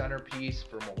was a centerpiece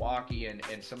for Milwaukee and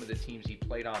some of the teams he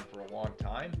played on for a long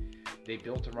time. They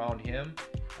built around him.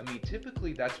 I mean,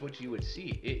 typically that's what you would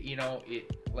see.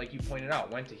 It like you pointed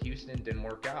out, went to Houston, didn't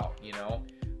work out, you know?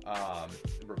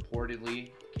 Reportedly,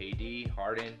 KD,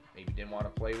 Harden, maybe didn't want to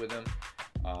play with him.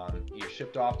 You're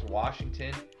shipped off to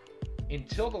Washington.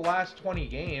 Until the last 20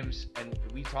 games, and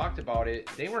we talked about it,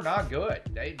 they were not good.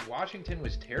 Washington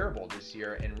was terrible this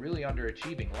year and really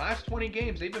underachieving. Last 20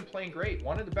 games, they've been playing great.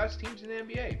 One of the best teams in the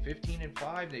NBA,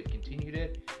 15-5. They've continued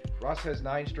it. Russ has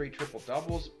 9 straight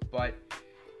triple-doubles, but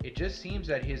it just seems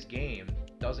that his game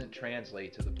doesn't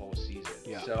translate to the postseason.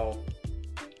 Yeah. So,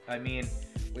 I mean,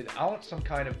 without some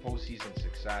kind of postseason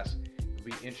success, it'll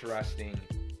be interesting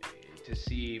to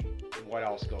see what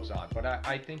else goes on. But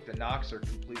I think the knocks are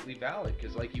completely valid,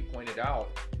 because like you pointed out,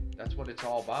 that's what it's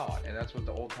all about, and that's what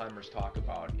the old timers talk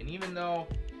about. And even though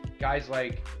guys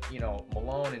like,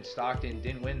 Malone and Stockton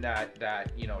didn't win that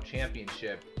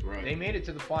championship. Right. They made it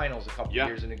to the finals a couple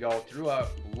years ago through a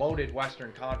loaded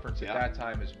Western Conference at that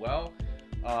time as well.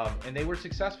 And they were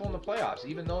successful in the playoffs.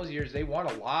 Even those years, they won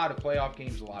a lot of playoff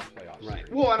games, a lot of playoff series.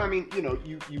 Well, and I mean,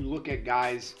 you look at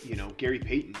guys, Gary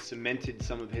Payton cemented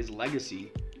some of his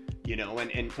legacy,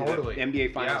 and totally. The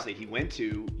NBA finals that he went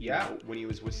to, when he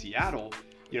was with Seattle,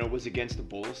 was against the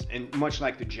Bulls. And much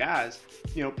like the Jazz,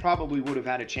 probably would have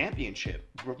had a championship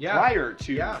prior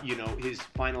to, his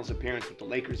finals appearance with the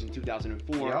Lakers in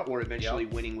 2004 or eventually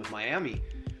winning with Miami,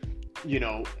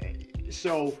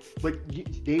 So, but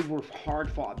they were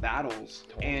hard-fought battles,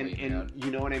 and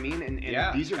you know what I mean? And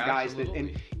these are guys that,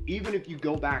 and even if you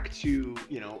go back to,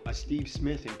 a Steve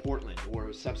Smith in Portland,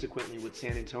 or subsequently with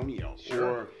San Antonio,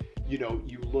 or,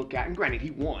 you look at, and granted,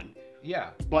 he won. Yeah.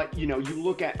 But, you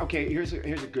look at, okay, here's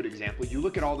a good example. You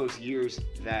look at all those years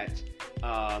that,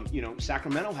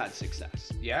 Sacramento had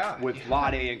success. Yeah. With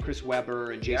Vlade and Chris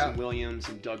Webber and Jason Williams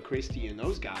and Doug Christie and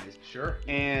those guys. Sure.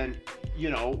 And,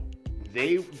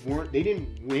 they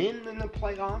didn't win in the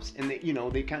playoffs, and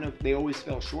they always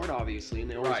fell short, obviously, and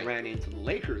they always ran into the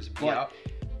Lakers. But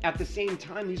at the same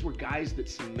time, these were guys that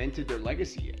cemented their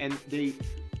legacy, and they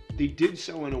did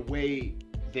so in a way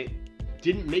that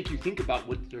didn't make you think about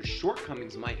what their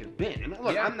shortcomings might have been. And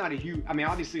look, I'm not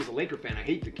obviously as a Laker fan, I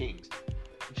hate the Kings.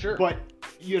 Sure. But,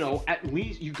 at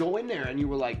least you go in there and you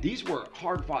were like, these were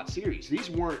hard-fought series. These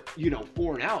weren't,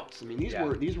 4-and-outs. I mean,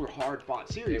 these were hard-fought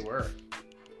series. They were.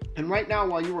 And right now,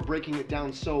 while you were breaking it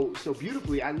down so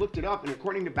beautifully, I looked it up, and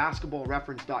according to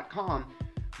basketballreference.com,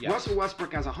 Russell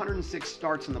Westbrook has 106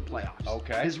 starts in the playoffs.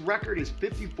 Okay. His record is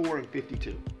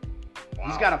 54-52. Wow.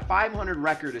 He's got a 500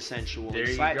 record, essentially. There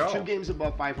you go. 2 games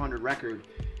above 500 record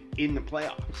in the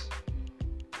playoffs.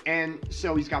 And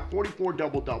so he's got 44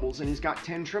 double-doubles, and he's got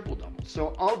 10 triple-doubles.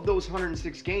 So of those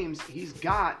 106 games, he's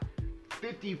got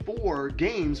 54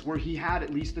 games where he had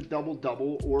at least a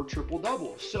double-double or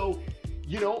triple-double. So,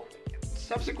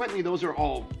 subsequently, those are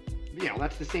all,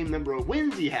 that's the same number of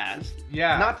wins he has.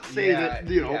 Yeah. Not to say that,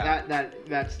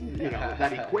 that's,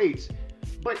 that equates.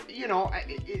 But,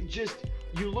 it just,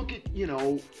 you look at,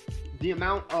 the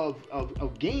amount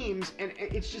of games, and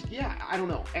it's just, I don't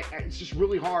know. It's just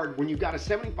really hard when you've got a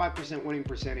 75% winning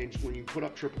percentage when you put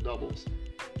up triple-doubles.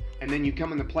 And then you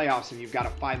come in the playoffs and you've got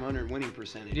a 500 winning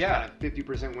percentage. Yeah. You've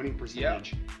got a 50% winning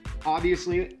percentage. Yeah.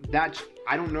 Obviously,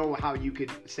 I don't know how you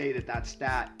could say that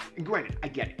stat. And granted, I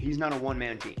get it. He's not a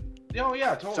one-man team. Oh,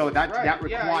 yeah, totally. So that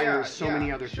requires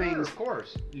many other things. Of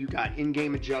course. You got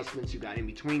in-game adjustments. You got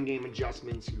in-between game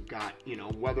adjustments. You've got,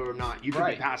 whether or not you could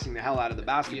be passing the hell out of the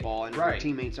basketball and your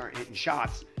teammates aren't hitting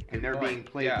shots and they're being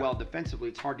played well defensively.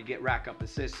 It's hard to rack up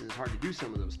assists, and it's hard to do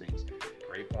some of those things.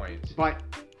 Great point. But,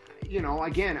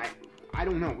 again, I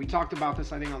don't know. We talked about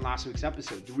this, I think, on last week's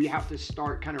episode. Do we have to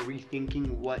start kind of rethinking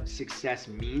what success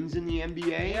means in the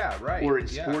NBA? Yeah, right. Or in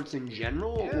sports in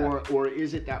general? Yeah. Or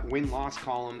is it that win-loss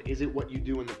column? Is it what you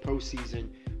do in the postseason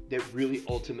that really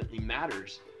ultimately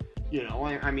matters?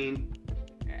 I mean,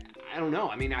 I don't know.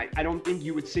 I mean, I don't think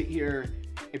you would sit here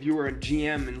if you were a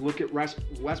GM and look at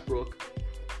Westbrook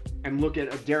and look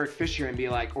at a Derek Fisher and be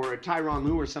like, or a Tyronn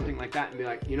Lue or something like that, and be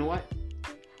like, you know what?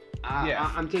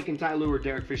 I'm taking Ty Lue or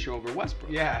Derek Fisher over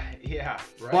Westbrook. Yeah,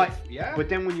 right. But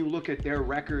then when you look at their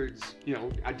records,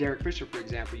 Derek Fisher, for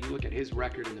example, you look at his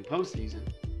record in the postseason.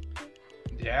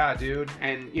 Yeah, dude.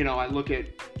 And, I look at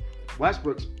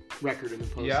Westbrook's record in the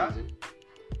postseason.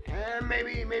 And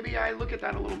maybe I look at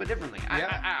that a little bit differently.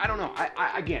 I don't know.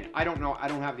 I don't know. I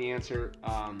don't have the answer.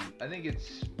 I think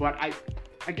it's... But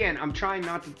I'm trying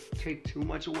not to take too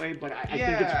much away, but I think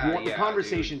it's the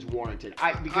conversation's warranted.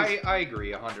 I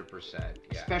agree 100%. Yeah.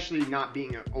 Especially not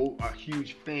being a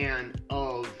huge fan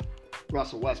of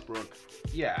Russell Westbrook.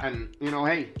 Yeah. And,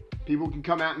 hey, people can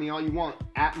come at me all you want.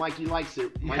 At Mikey Likes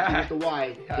It. Mikey with the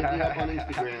Y. Hit me up on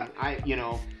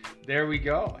Instagram. There we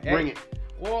go. Bring it.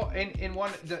 Well, and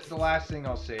the last thing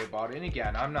I'll say about it, and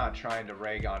again, I'm not trying to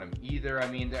rag on him either. I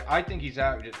mean, I think he's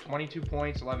averaged 22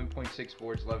 points, 11.6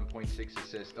 boards, 11.6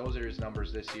 assists. Those are his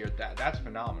numbers this year. That's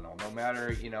phenomenal. No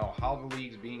matter, how the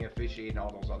league's being officiated and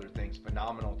all those other things,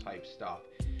 phenomenal type stuff.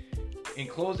 In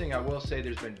closing, I will say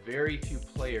there's been very few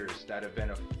players that have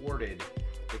been afforded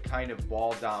the kind of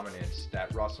ball dominance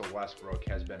that Russell Westbrook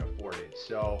has been afforded.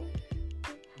 So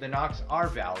the knocks are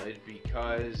valid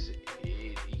because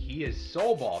he is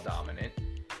so ball dominant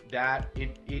that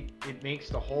it makes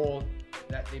the whole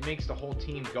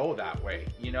team go that way.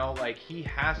 Like he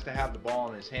has to have the ball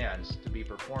in his hands to be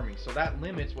performing. So that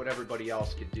limits what everybody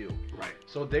else could do. Right.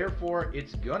 So therefore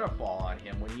it's gonna fall on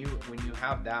him when you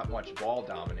have that much ball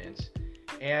dominance.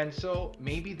 And so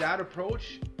maybe that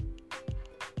approach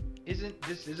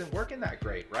isn't working that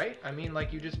great, right? I mean,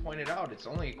 like you just pointed out, it's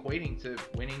only equating to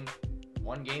winning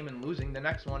one game and losing the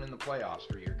next one in the playoffs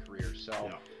for your career.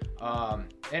 So,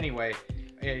 anyway,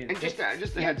 and just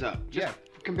a heads up,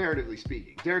 comparatively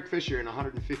speaking, Derek Fisher in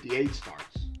 158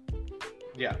 starts.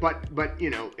 Yeah. But you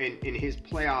know, in his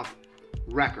playoff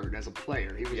record as a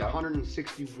player, he was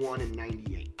 161 and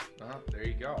 98. There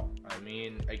you go. I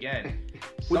mean, again,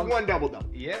 with one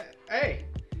double-double. Yeah. Hey,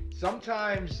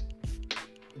 sometimes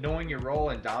knowing your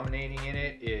role and dominating in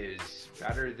it is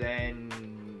better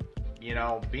than, you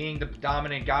know, being the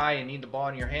dominant guy and need the ball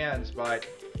in your hands. But,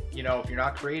 you know, if you're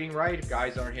not creating right, if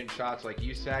guys aren't hitting shots like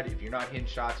you said, if you're not hitting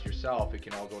shots yourself, it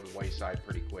can all go to the wayside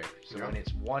pretty quick. So when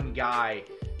it's one guy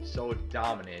so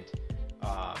dominant,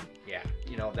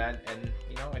 you know, that, and,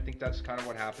 you know, I think that's kind of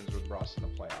what happens with Russ in the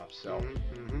playoffs. So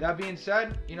that being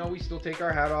said, you know, we still take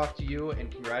our hat off to you and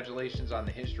congratulations on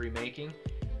the history making.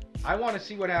 I want to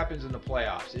see what happens in the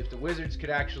playoffs. If the Wizards could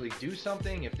actually do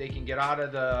something, if they can get out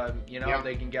of the, you know,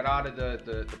 they can get out of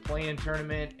the play-in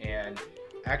tournament and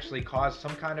actually cause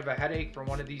some kind of a headache for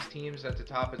one of these teams at the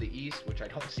top of the East, which I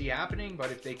don't see happening,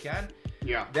 but if they can,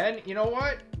 then, you know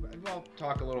what? I'll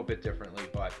talk a little bit differently,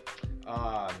 but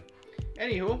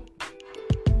anywho.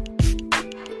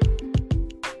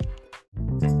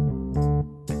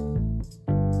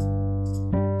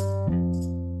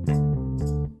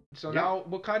 So now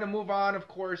we'll kind of move on. Of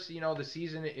course, you know, the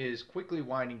season is quickly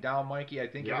winding down, Mikey. I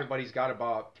think everybody's got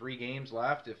about 3 games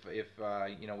left if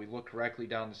you know, we look correctly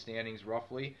down the standings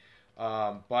roughly.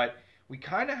 But we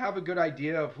kind of have a good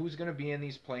idea of who's going to be in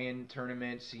these play-in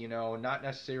tournaments, you know, not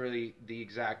necessarily the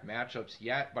exact matchups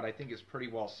yet, but I think it's pretty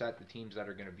well set, the teams that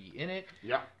are going to be in it.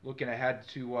 Yeah. Looking ahead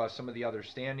to some of the other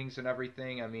standings and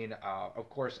everything. I mean, of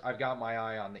course, I've got my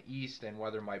eye on the East and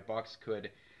whether my Bucks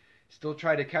could still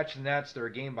try to catch the Nets. They're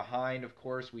a game behind, of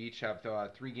course. We each have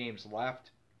 3 games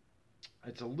left.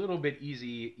 It's a little bit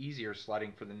easier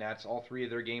sledding for the Nets. All 3 of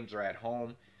their games are at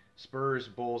home. Spurs,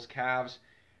 Bulls, Cavs.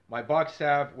 My Bucks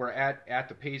we're at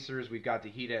the Pacers. We've got the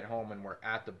Heat at home, and we're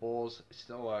at the Bulls.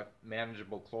 Still a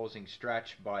manageable closing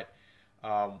stretch, but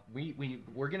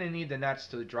we're going to need the Nets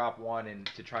to drop one and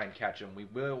to try and catch them. We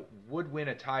would win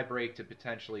a tie break to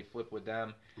potentially flip with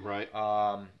them. Right.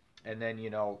 And then, you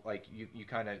know, like you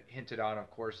kind of hinted on, of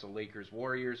course, the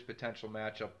Lakers-Warriors potential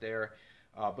matchup there.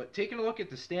 But taking a look at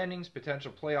the standings,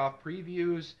 potential playoff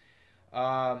previews,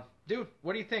 dude,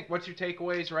 what do you think? What's your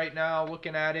takeaways right now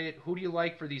looking at it? Who do you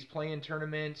like for these play-in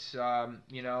tournaments?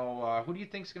 You know, who do you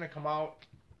think's going to come out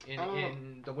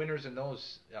in the winners in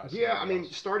those scenarios? I mean,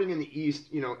 starting in the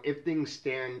East, you know, if things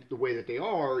stand the way that they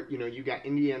are, you know, you got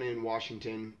Indiana and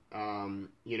Washington.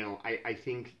 You know, I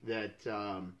think that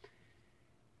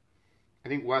I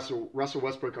think Russell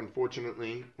Westbrook,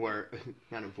 unfortunately, or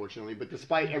not unfortunately, but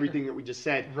despite everything that we just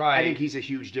said, I think he's a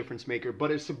huge difference maker.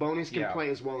 But if Sabonis can play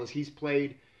as well as he's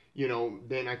played, you know,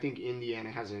 then I think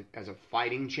Indiana has a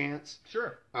fighting chance.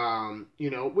 Sure. You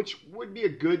know, which would be a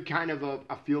good kind of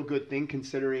a feel-good thing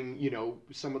considering, you know,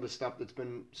 some of the stuff that's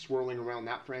been swirling around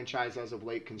that franchise as of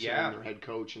late concerning their head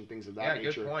coach and things of that nature.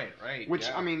 Yeah, good point, right. Which,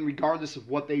 I mean, regardless of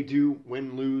what they do,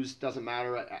 win, lose, doesn't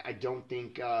matter. I don't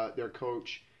think their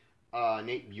coach,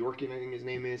 Nate Bjorken, I think his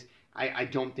name is, I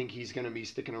don't think he's going to be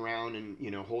sticking around and,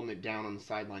 you know, holding it down on the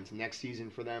sidelines next season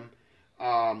for them.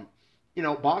 You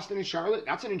know, Boston and Charlotte,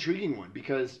 that's an intriguing one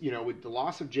because, you know, with the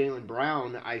loss of Jaylen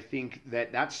Brown, I think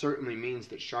that certainly means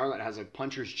that Charlotte has a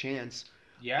puncher's chance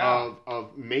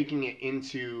of making it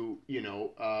into, you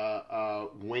know,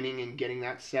 winning and getting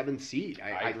that 7th seed.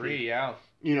 I agree, think,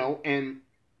 you know, and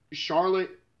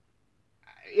Charlotte,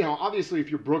 you know, obviously if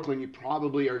you're Brooklyn, you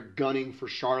probably are gunning for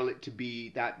Charlotte to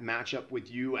be that matchup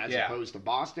with you as opposed to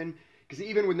Boston. Because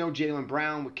even with no Jaylen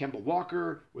Brown, with Kemba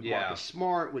Walker, with Marcus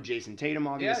Smart, with Jason Tatum,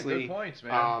 obviously. Yeah, good points,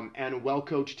 man. And a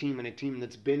well-coached team and a team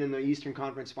that's been in the Eastern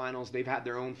Conference Finals. They've had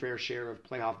their own fair share of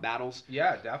playoff battles.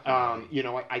 Yeah, definitely. You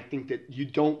know, I think that you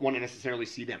don't want to necessarily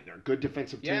see them. They're a good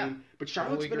defensive team. But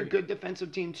Charlotte's been a good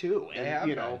defensive team, too. And,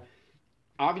 you know,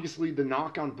 obviously the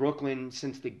knock on Brooklyn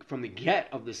from the get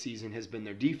of the season has been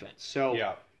their defense.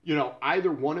 So, you know,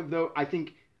 either one of those, I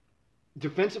think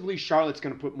defensively, Charlotte's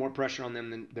going to put more pressure on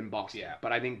them than Boston. Yeah.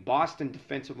 But I think Boston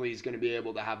defensively is going to be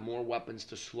able to have more weapons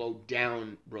to slow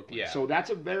down Brooklyn. Yeah. So that's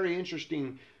a very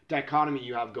interesting dichotomy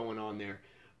you have going on there.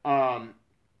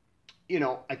 You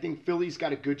know, I think Philly's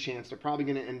got a good chance. They're probably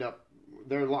going to end up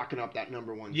they're locking up that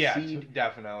number 1 yeah, seed.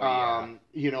 Definitely.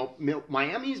 You know,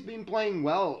 Miami's been playing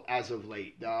well as of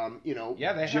late. You know,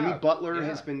 they Jimmy have. Butler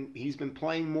has been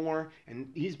playing more, and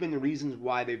he's been the reasons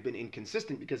why they've been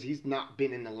inconsistent because he's not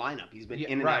been in the lineup. He's been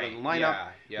in and out of the lineup.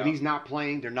 When he's not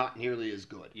playing, they're not nearly as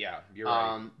good. Yeah, you're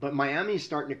right. But Miami's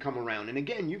starting to come around, and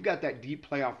again, you've got that deep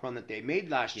playoff run that they made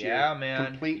last year,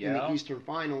 complete in the Eastern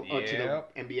Final to the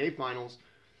NBA Finals.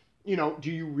 You know, do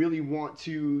you really want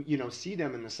to, you know, see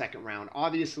them in the second round?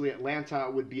 Obviously, Atlanta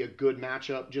would be a good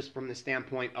matchup just from the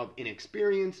standpoint of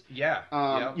inexperience.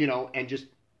 Yeah. You know, and just,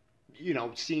 you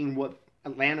know, seeing what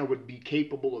Atlanta would be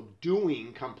capable of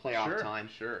doing come playoff time.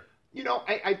 Sure. You know,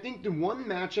 I think the one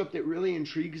matchup that really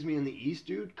intrigues me in the East,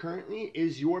 dude, currently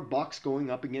is your Bucks going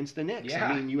up against the Knicks. Yeah,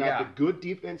 I mean, you have the good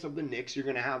defense of the Knicks. You're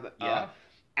going to have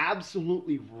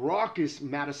absolutely raucous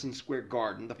Madison Square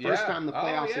Garden. The first time the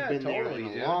playoffs have been there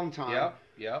in a long time.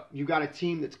 You got a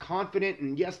team that's confident,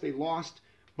 and yes, they lost,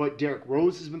 but Derrick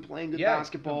Rose has been playing good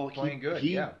basketball.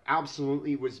 He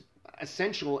absolutely was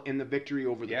essential in the victory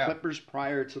over the Clippers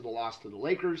prior to the loss to the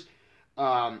Lakers. You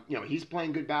know, he's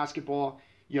playing good basketball.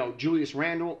 You know, Julius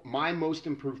Randle, my most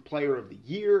improved player of the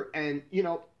year, and, you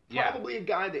know, probably a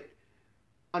guy that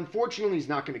unfortunately, he's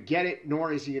not going to get it,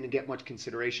 nor is he going to get much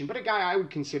consideration. But a guy I would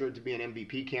consider to be an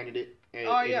MVP candidate.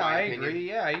 I agree.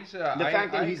 Yeah, he's the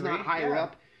fact that he's not higher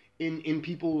up in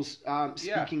people's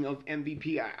speaking of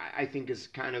MVP, I think is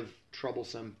kind of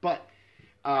troublesome. But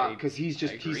because he's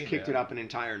kicked it up an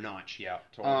entire notch. Yeah,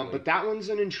 totally. But that one's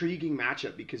an intriguing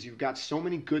matchup because you've got so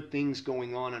many good things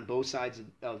going on both sides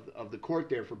of the court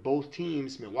there for both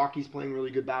teams. Milwaukee's playing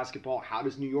really good basketball. How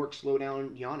does New York slow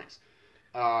down Giannis?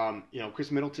 You know, Chris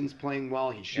Middleton's playing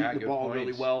well. He's shooting the ball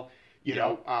really well. You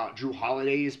know, Drew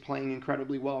Holiday is playing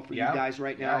incredibly well for you guys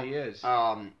right now. Yeah, he is.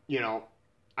 You know,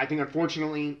 I think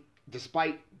unfortunately,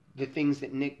 despite the things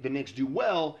that the Knicks do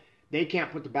well, they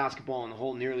can't put the basketball in the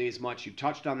hole nearly as much. You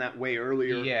touched on that way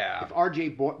earlier. Yeah. If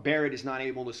R.J. Barrett is not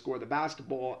able to score the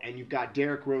basketball and you've got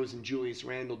Derrick Rose and Julius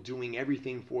Randle doing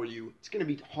everything for you, it's going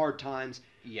to be hard times.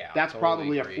 Yeah, that's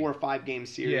probably a 4 or 5 game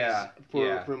series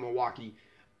for Milwaukee.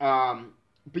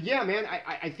 But yeah, man,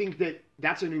 I think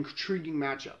that's an intriguing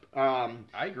matchup.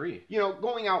 I agree. You know,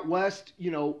 going out west,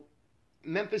 you know,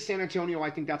 Memphis, San Antonio,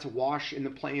 I think that's a wash in the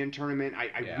play-in tournament.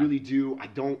 I really do. I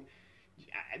don't.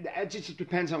 It just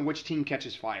depends on which team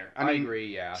catches fire. I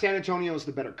agree, yeah. San Antonio is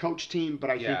the better coach team, but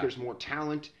I think there's more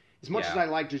talent. As much as I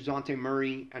like DeJounte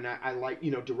Murray, and I like,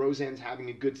 you know, DeRozan's having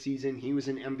a good season. He was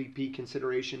an MVP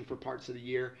consideration for parts of the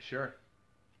year. Sure.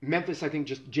 Memphis, I think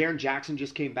Jaren Jackson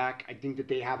just came back. I think that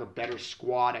they have a better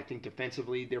squad. I think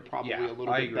defensively they're probably a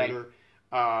little bit better.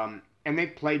 And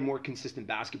they've played more consistent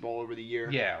basketball over the year.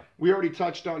 Yeah. We already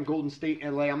touched on Golden State,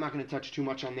 LA. I'm not going to touch too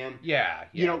much on them. Yeah.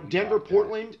 You know, Denver,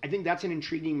 Portland, I think that's an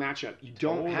intriguing matchup. You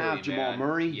don't have Jamal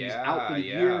Murray. He's out for the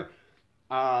year.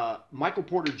 Michael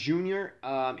Porter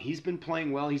Jr., he's been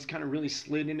playing well. He's kind of really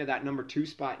slid into that number 2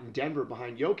 spot in Denver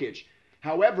behind Jokic.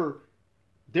 However,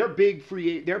 their big,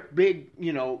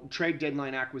 you know, trade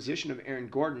deadline acquisition of Aaron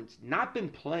Gordon's not been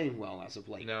playing well as of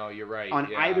late. No, you're right.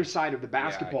 On either side of the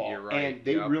basketball. Yeah, you're right. And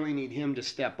they really need him to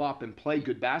step up and play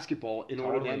good basketball in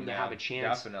order for them to have a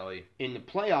chance in the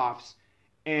playoffs.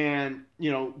 And,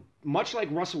 you know, much like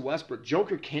Russell Westbrook,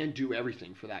 Joker can do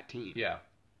everything for that team. Yeah.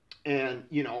 And,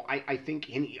 you know, I think,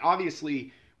 and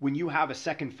obviously, when you have a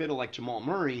second fiddle like Jamal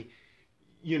Murray,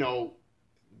 you know,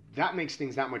 that makes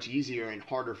things that much easier and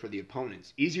harder for the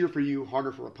opponents. Easier for you,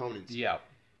 harder for opponents. Yeah.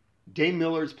 Dame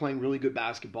Lillard's playing really good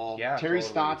basketball. Yeah, Terry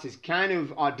Stotts is kind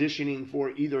of auditioning for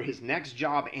either his next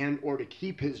job and or to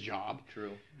keep his job.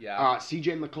 True. Yeah.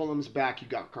 C.J. McCollum's back. You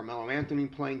got Carmelo Anthony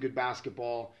playing good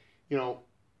basketball. You know,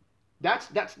 that's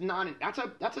a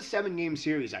 7-game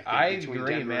series. I think. I between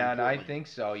agree, Denver man. and Portland. I think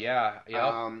so. Yeah.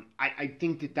 Yep. I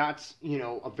think that's, you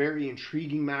know, a very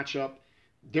intriguing matchup.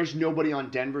 There's nobody on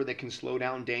Denver that can slow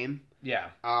down Dame. Yeah.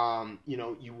 You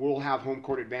know, you will have home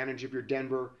court advantage if you're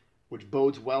Denver, which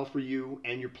bodes well for you,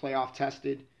 and you're playoff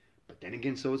tested. But then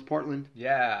again, so is Portland.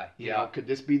 Yeah. You know, could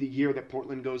this be the year that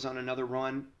Portland goes on another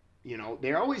run? You know,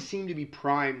 they always seem to be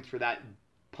primed for that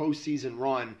postseason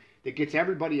run that gets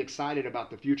everybody excited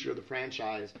about the future of the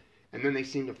franchise, and then they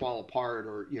seem to fall apart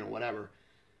or, you know, whatever.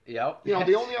 Yep. You know,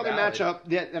 the only other matchup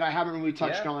that I haven't really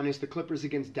touched on is the Clippers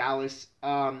against Dallas.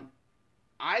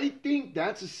 I think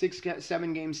that's a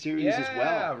 7 game series as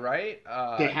well. Yeah, right.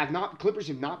 Clippers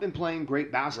have not been playing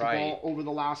great basketball over the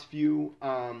last few.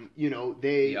 You know,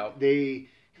 they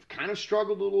have kind of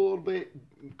struggled a little bit.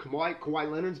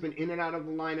 Kawhi Leonard's been in and out of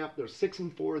the lineup. They're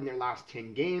 6-4 in their last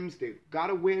 10 games. They've got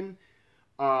to win,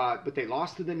 but they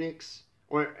lost to the Knicks.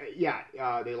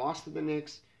 They lost to the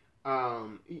Knicks.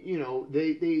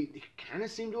 They kind of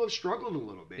seem to have struggled a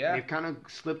little bit. Yeah. They've kind of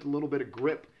slipped a little bit of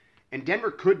grip, and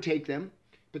Denver could take them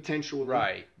potentially.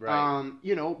 Right.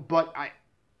 But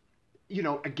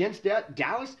against that,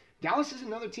 Dallas is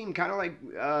another team, kind of like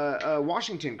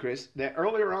Washington, Chris, that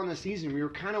earlier on the season we were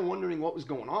kind of wondering what was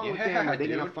going on with them. Are they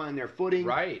going to find their footing?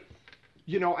 Right.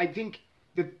 I think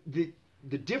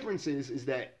the difference is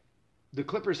that the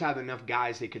Clippers have enough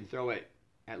guys they can throw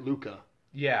at Luka.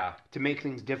 Yeah. To make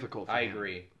things difficult for him. I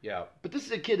agree. Yeah. But this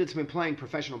is a kid that's been playing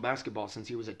professional basketball since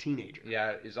he was a teenager.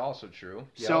 Yeah, is also true.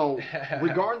 Yep. So,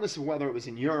 regardless of whether it was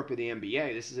in Europe or the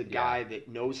NBA, this is a guy that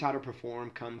knows how to perform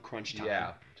come crunch time.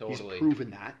 Yeah, totally. He's proven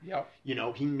that. Yep.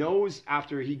 He knows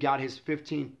after he got his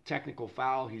 15th technical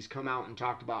foul, he's come out and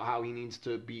talked about how he needs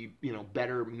to be,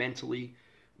 better mentally,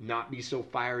 not be so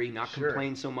fiery, not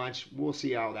complain so much. We'll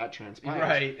see how that transpires.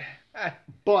 Right.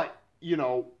 But,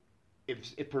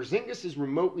 if Porzingis is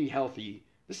remotely healthy,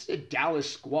 this is a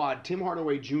Dallas squad. Tim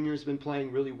Hardaway Jr. has been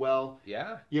playing really well.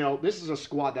 Yeah. This is a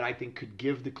squad that I think could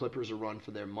give the Clippers a run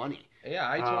for their money. Yeah,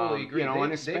 I totally agree.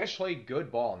 They've played good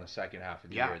ball in the second half of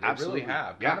the year. They absolutely. Really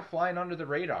have. Yeah. Kind of flying under the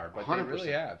radar, but 100%. They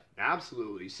really have.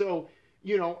 Absolutely. So,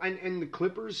 and the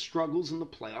Clippers' struggles in the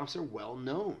playoffs are well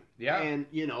known. Yeah. And,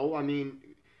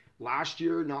 last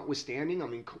year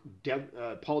notwithstanding,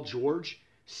 Paul George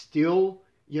still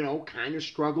kind of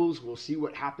struggles. We'll see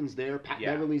what happens there. Pat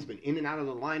Beverly's been in and out of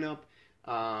the lineup.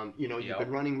 You've been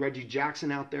running Reggie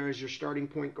Jackson out there as your starting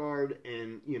point guard,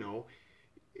 and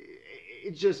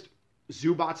it's just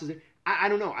Zubats is there. I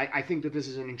don't know. I think that this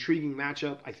is an intriguing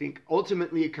matchup. I think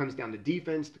ultimately it comes down to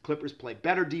defense. The Clippers play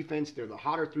better defense. They're the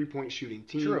hotter 3-point shooting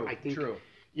team. True. I think True.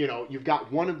 You've got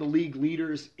one of the league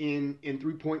leaders in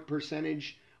 3-point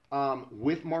percentage.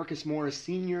 With Marcus Morris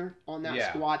Sr. on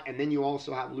that squad, and then you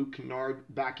also have Luke Kennard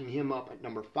backing him up at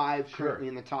number 5, currently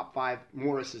in the top 5.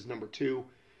 Morris is number 2.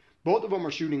 Both of them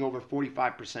are shooting over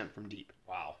 45% from deep.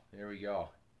 Wow, there we go.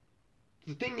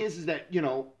 The thing is that,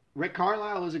 Rick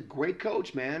Carlisle is a great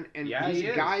coach, man, and he's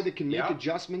a guy that can make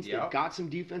adjustments. They've got some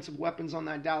defensive weapons on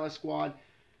that Dallas squad.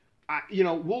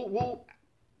 We'll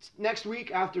next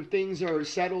week, after things are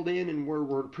settled in and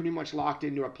we're pretty much locked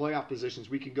into our playoff positions,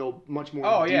 we can go much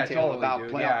more in detail about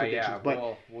playoff predictions.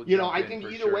 But I think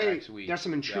either way, there's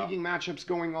some intriguing matchups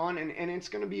going on, and it's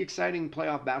going to be exciting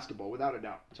playoff basketball without a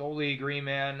doubt. Totally agree,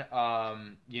 man.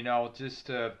 Just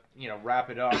to wrap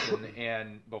it up,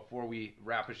 and before we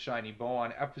wrap a shiny bow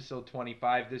on episode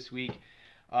 25 this week,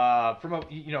 from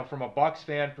a Bucks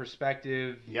fan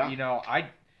perspective,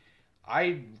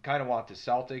 I kind of want the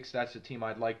Celtics. That's the team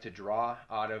I'd like to draw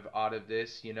out of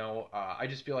this. I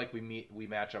just feel like we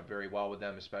match up very well with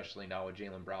them, especially now with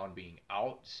Jaylen Brown being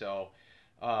out. So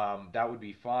that would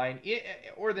be fine.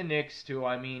 Or the Knicks too.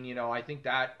 I think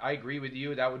that I agree with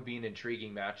you. That would be an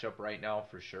intriguing matchup right now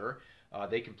for sure.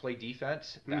 They can play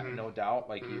defense, no doubt,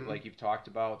 like you've talked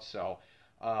about. So.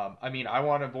 I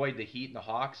want to avoid the Heat and the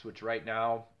Hawks, which right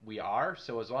now we are.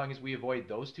 So as long as we avoid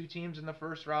those two teams in the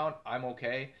first round, I'm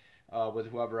okay. With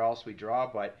whoever else we draw,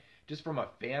 but just from a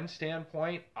fan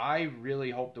standpoint, I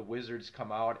really hope the Wizards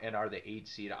come out and are the 8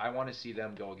 seed. I want to see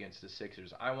them go against the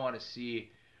Sixers. I want to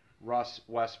see Russ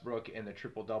Westbrook and the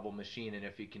triple-double machine, and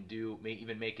if he can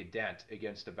even make a dent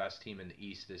against the best team in the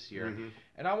East this year. Mm-hmm.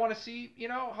 And I want to see,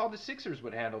 how the Sixers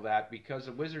would handle that, because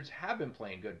the Wizards have been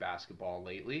playing good basketball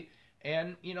lately.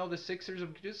 And, the Sixers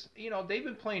have just, they've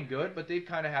been playing good, but they've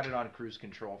kind of had it on cruise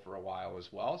control for a while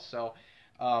as well. So,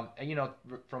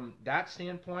 from that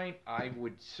standpoint, I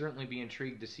would certainly be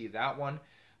intrigued to see that one.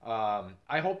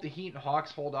 I hope the Heat and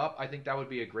Hawks hold up. I think that would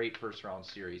be a great first-round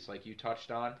series, like you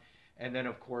touched on. And then,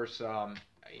 of course, I'll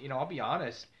be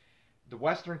honest, the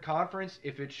Western Conference,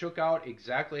 if it shook out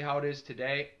exactly how it is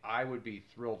today, I would be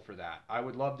thrilled for that. I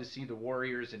would love to see the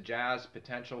Warriors and Jazz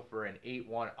potential for an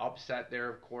 8-1 upset there,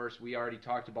 of course. We already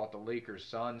talked about the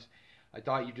Lakers-Suns. I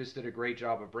thought you just did a great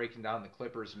job of breaking down the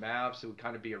Clippers-Mavs. It would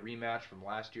kind of be a rematch from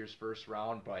last year's first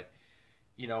round. But,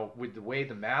 with the way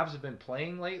the Mavs have been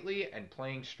playing lately and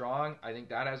playing strong, I think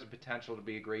that has a potential to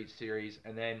be a great series.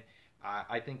 And then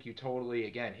I think you totally,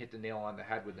 again, hit the nail on the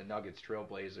head with the Nuggets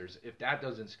Trailblazers. If that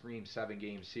doesn't scream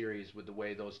 7-game series with the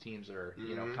way those teams are,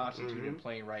 constituted and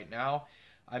playing right now,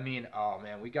 oh,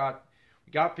 man, we got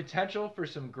potential for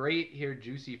some great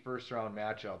juicy first-round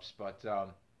matchups. But,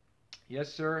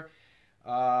 yes, sir.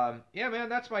 Man,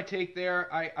 that's my take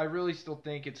there. I really still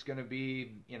think it's going to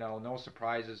be, no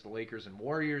surprises, the Lakers and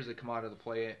Warriors that come out of the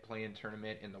play-in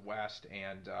tournament in the West.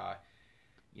 And,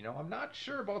 I'm not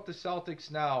sure about the Celtics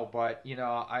now, but,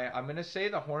 I'm going to say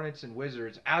the Hornets and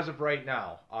Wizards as of right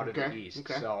now out of the East.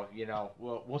 Okay. So,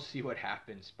 we'll see what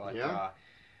happens. But,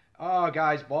 Oh,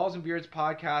 guys, Balls and Beards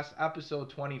Podcast, episode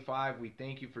 25. We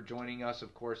thank you for joining us,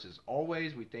 of course, as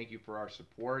always. We thank you for our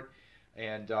support.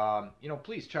 And,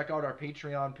 please check out our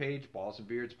Patreon page, Balls and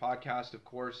Beards Podcast, of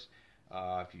course.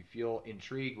 If you feel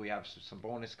intrigued, we have some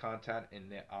bonus content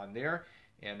on there.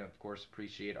 And, of course,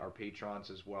 appreciate our patrons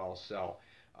as well. So,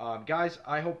 guys,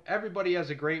 I hope everybody has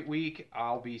a great week.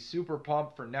 I'll be super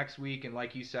pumped for next week. And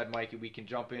like you said, Mikey, we can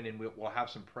jump in and we'll have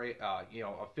some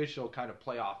official kind of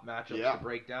playoff matchups to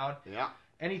break down. Yeah.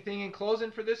 Anything in closing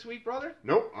for this week, brother?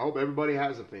 Nope. I hope everybody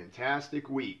has a fantastic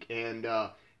week. And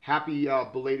happy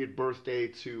belated birthday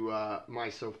to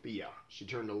my Sophia. She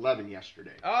turned 11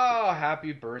 yesterday. Oh,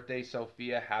 happy birthday,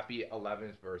 Sophia. Happy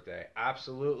 11th birthday.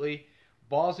 Absolutely.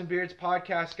 Balls and Beards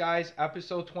Podcast, guys.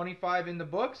 Episode 25 in the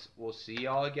books. We'll see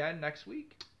y'all again next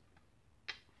week.